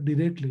accelerate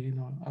directly,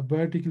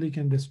 abiotically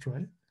can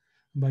destroy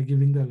by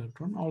giving the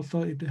electron.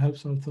 Also, it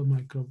helps also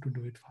microbe to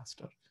do it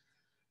faster.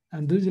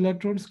 And these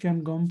electrons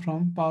can come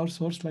from power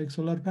source like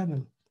solar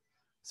panel.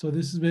 So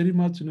this is very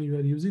much, you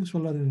are using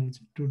solar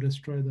energy to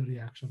destroy the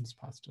reactions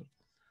faster.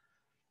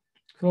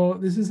 So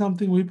this is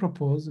something we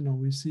propose.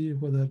 We see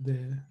whether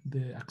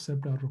they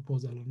accept our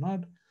proposal or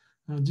not.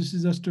 This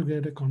is just to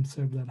get a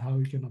concept that how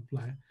we can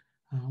apply.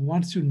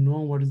 Once you know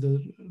what is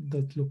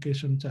the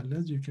location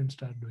challenge, you can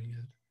start doing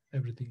it,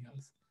 everything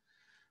else.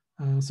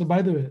 So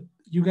by the way,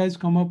 you guys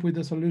come up with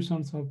the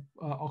solutions of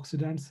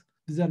oxidants.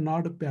 These are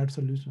not bad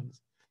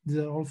solutions. These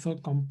are also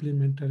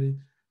complementary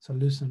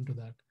solution to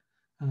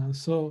that.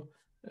 So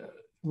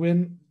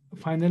when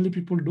finally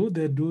people do,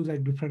 they do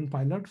like different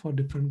pilot for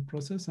different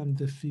process and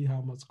they see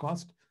how much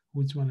cost,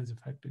 which one is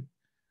effective.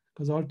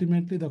 Because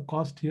ultimately the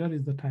cost here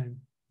is the time,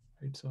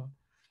 right?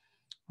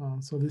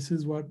 So this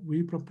is what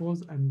we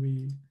propose and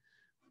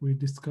we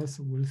discuss.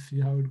 We'll see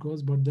how it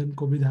goes. But then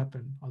COVID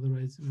happened.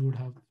 Otherwise, we would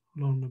have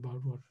learned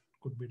about what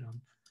could be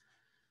done.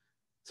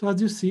 So as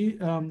you see,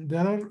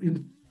 there are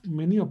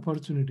many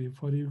opportunity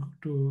for you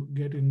to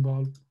get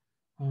involved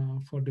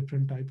for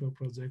different type of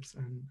projects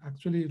and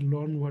actually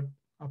learn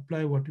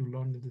apply what you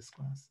learned in this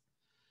class.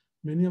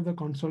 Many of the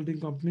consulting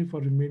company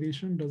for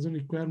remediation doesn't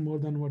require more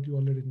than what you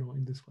already know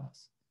in this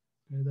class.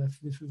 Okay,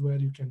 this is where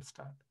you can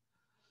start.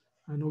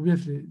 And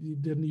obviously,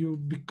 then you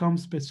become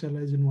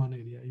specialized in one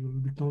area. You will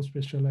become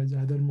specialized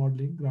either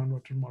modeling,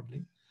 groundwater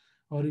modeling,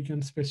 or you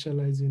can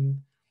specialize in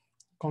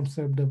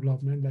concept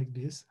development like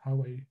this,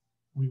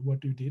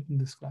 what you did in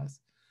this class.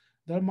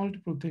 There are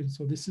multiple things.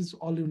 So this is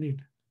all you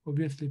need.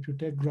 Obviously, if you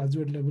take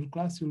graduate level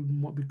class, you'll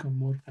become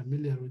more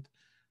familiar with,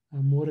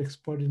 more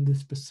expert in this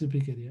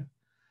specific area.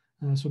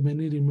 So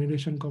many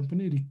remediation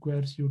company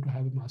requires you to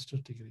have a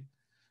master's degree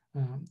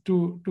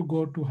to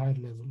go to higher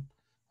level.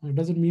 It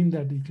doesn't mean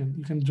that you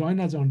can join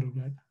as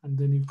undergrad and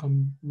then you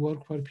come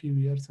work for a few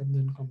years and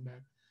then come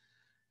back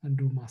and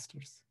do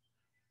masters.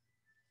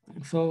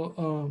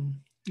 So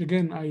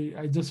again,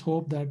 I just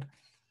hope that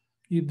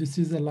if this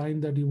is a line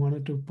that you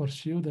wanted to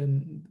pursue,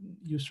 then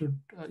you should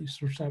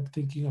start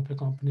thinking of a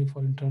company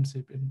for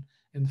internship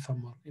in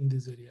summer in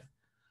this area,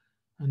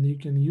 and you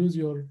can use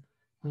your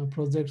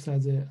projects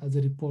as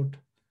a report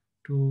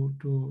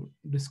to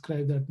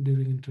describe that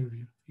during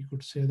interview. You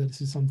could say that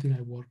this is something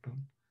I worked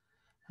on,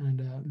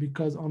 and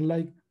because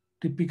unlike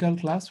typical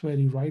class where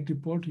you write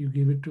report, you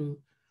give it to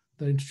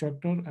the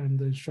instructor and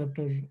the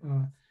instructor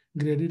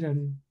grade it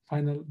and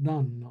final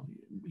done. No,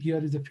 here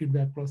is the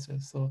feedback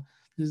process. So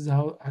this is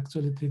how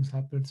actually things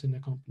happens in a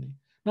company.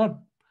 Not,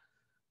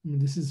 I mean,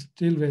 this is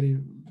still very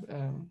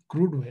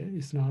crude way.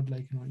 It's not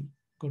like you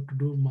got to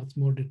do much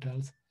more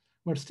details,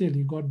 but still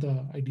you got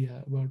the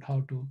idea about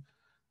how to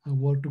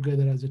work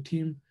together as a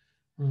team.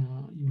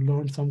 You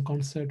learn some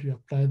concept, you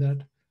apply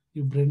that,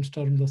 you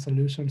brainstorm the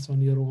solutions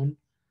on your own,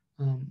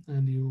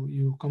 and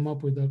you come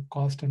up with the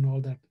cost and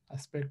all that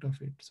aspect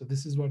of it. So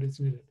this is what is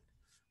needed.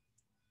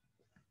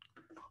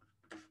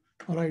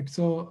 All right,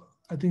 so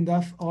I think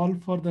that's all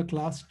for the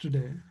class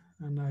today.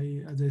 And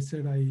as I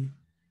said,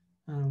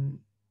 um,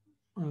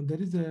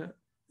 there is a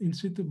in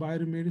situ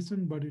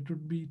bioremediation, but it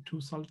would be too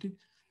salty.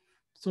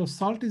 So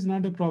salt is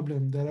not a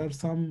problem. There are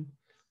some,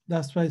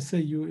 that's why I say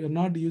you're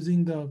not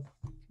using the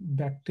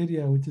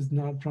bacteria which is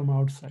not from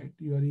outside.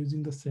 You are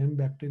using the same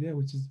bacteria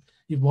which is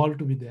evolved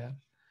to be there.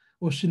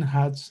 Ocean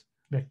has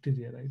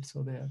bacteria, right?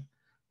 So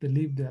they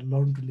live there,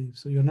 learn to live.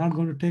 So you're not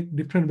going to take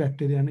different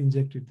bacteria and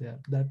inject it there.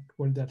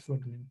 That's what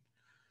I mean.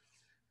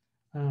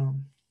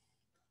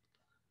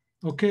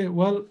 Okay,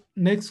 well,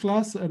 next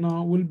class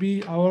will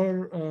be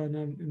our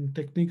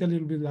technically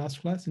it will be last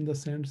class in the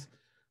sense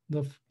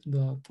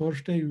the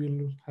Thursday we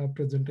will have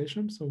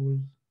presentation. So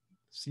we'll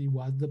see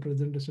watch the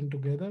presentation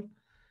together,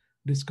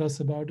 discuss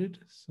about it.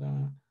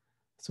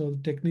 So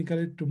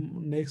technically to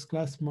next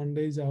class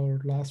Monday is our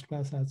last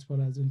class as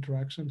far as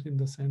interactions, in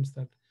the sense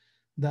that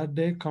that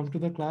day come to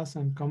the class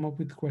and come up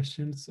with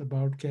questions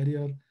about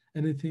career,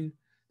 anything.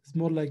 It's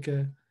more like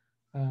a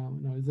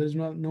no, there's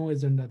no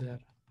agenda there.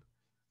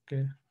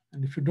 Okay,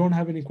 and if you don't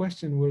have any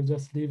question, we'll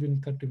just leave in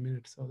 30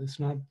 minutes. So there's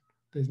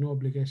no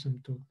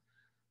obligation to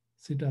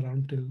sit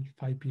around till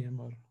 5 p.m.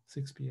 or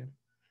 6 p.m.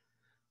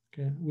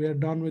 Okay, we are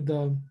done with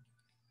the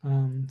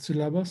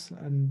syllabus,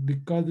 and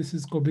because this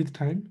is COVID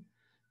time,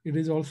 it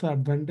is also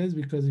advantage,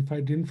 because if I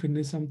didn't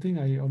finish something,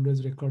 I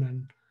always record,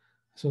 and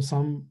so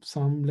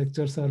some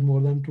lectures are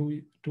more than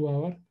two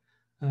hour,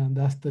 and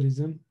that's the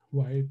reason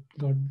why it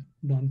got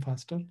done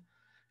faster.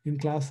 In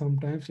class,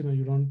 sometimes you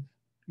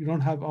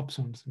don't have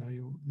options.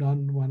 You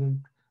done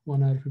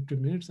 1 hour 50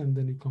 minutes, and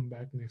then you come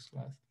back next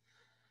class.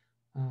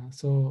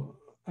 So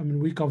I mean,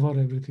 we cover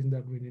everything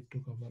that we need to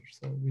cover.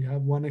 So we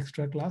have one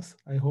extra class.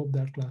 I hope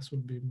that class will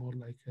be more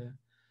like a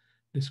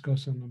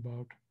discussion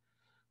about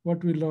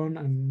what we learn,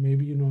 and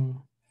maybe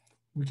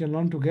we can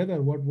learn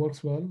together what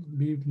works well.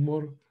 Be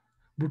more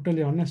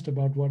brutally honest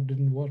about what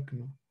didn't work.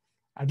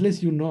 At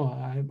least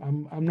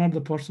I'm not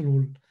the person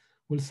who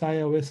will shy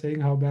away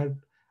saying how bad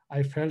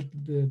I felt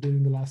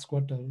during the last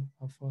quarter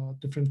of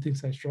different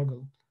things I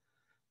struggled.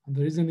 And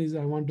the reason is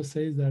I want to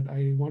say is that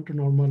I want to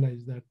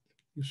normalize that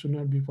you should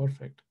not be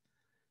perfect.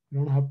 You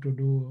don't have to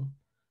do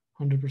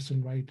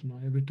 100% right.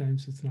 Every time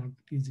it's not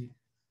easy.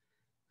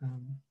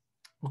 Um,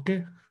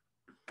 Okay.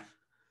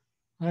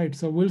 All right,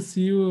 so we'll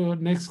see you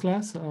next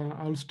class.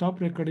 I'll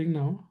stop recording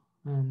now.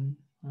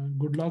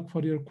 Good luck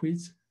for your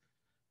quiz.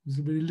 It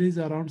will be released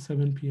around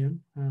 7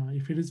 p.m.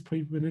 If it is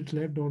 5 minutes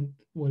late, don't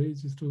worry,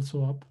 it will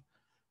show up.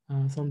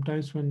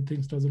 Sometimes when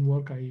things doesn't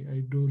work,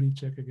 I do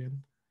recheck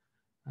again.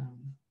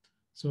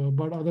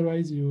 But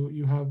otherwise,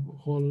 you have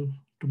whole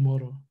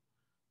tomorrow.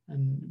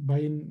 And by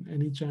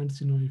any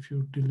chance, if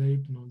you delay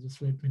it,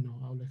 just let me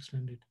know. I'll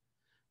extend it.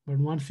 But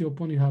once you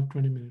open, you have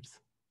 20 minutes.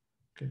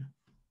 Okay.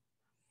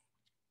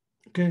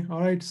 Okay, all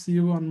right. See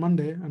you on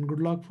Monday, and good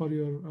luck for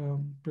your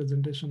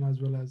presentation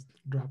as well as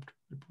draft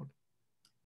report.